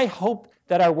 right? So I hope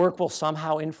that our work will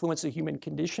somehow influence the human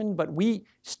condition. But we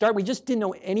just didn't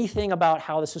know anything about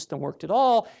how the system worked at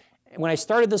all. And when I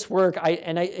started this work,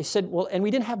 I said, well, and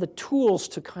we didn't have the tools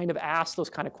to kind of ask those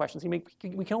kind of questions.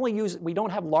 We don't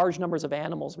have large numbers of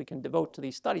animals we can devote to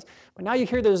these studies. But now you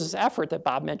hear there's this effort that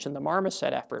Bob mentioned, the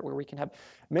marmoset effort, where we can have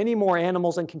many more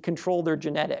animals and can control their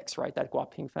genetics, right? That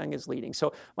Guoping Feng is leading.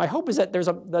 So my hope is that there's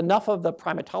enough of the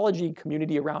primatology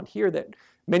community around here that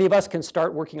many of us can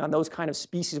start working on those kind of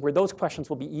species where those questions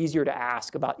will be easier to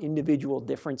ask about individual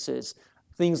differences,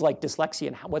 things like dyslexia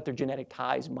and what their genetic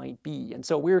ties might be. And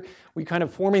so we're kind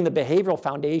of forming the behavioral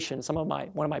foundation.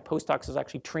 One of my postdocs is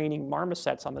actually training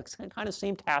marmosets on the kind of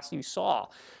same tasks you saw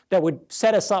that would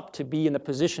set us up to be in the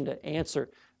position to answer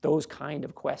those kind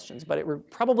of questions. But we're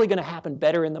probably going to happen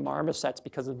better in the marmosets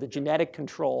because of the genetic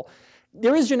control.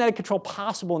 There is genetic control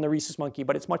possible in the rhesus monkey,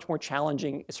 but it's much more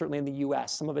challenging, certainly in the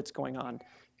US. Some of it's going on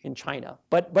in China.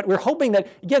 But we're hoping that,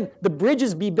 again, the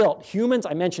bridges be built. Humans,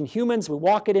 I mentioned humans, we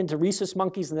walk it into rhesus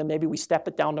monkeys, and then maybe we step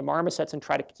it down to marmosets and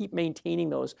try to keep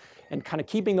maintaining those, and kind of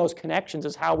keeping those connections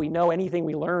is how we know anything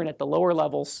we learn at the lower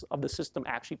levels of the system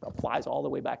actually applies all the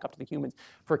way back up to the humans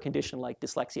for a condition like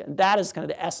dyslexia. And that is kind of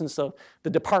the essence of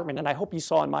the department. And I hope you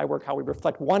saw in my work how we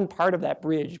reflect one part of that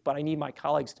bridge, but I need my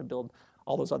colleagues to build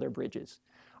all those other bridges.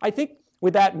 I think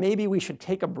with that, maybe we should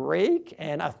take a break,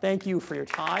 and thank you for your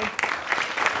time.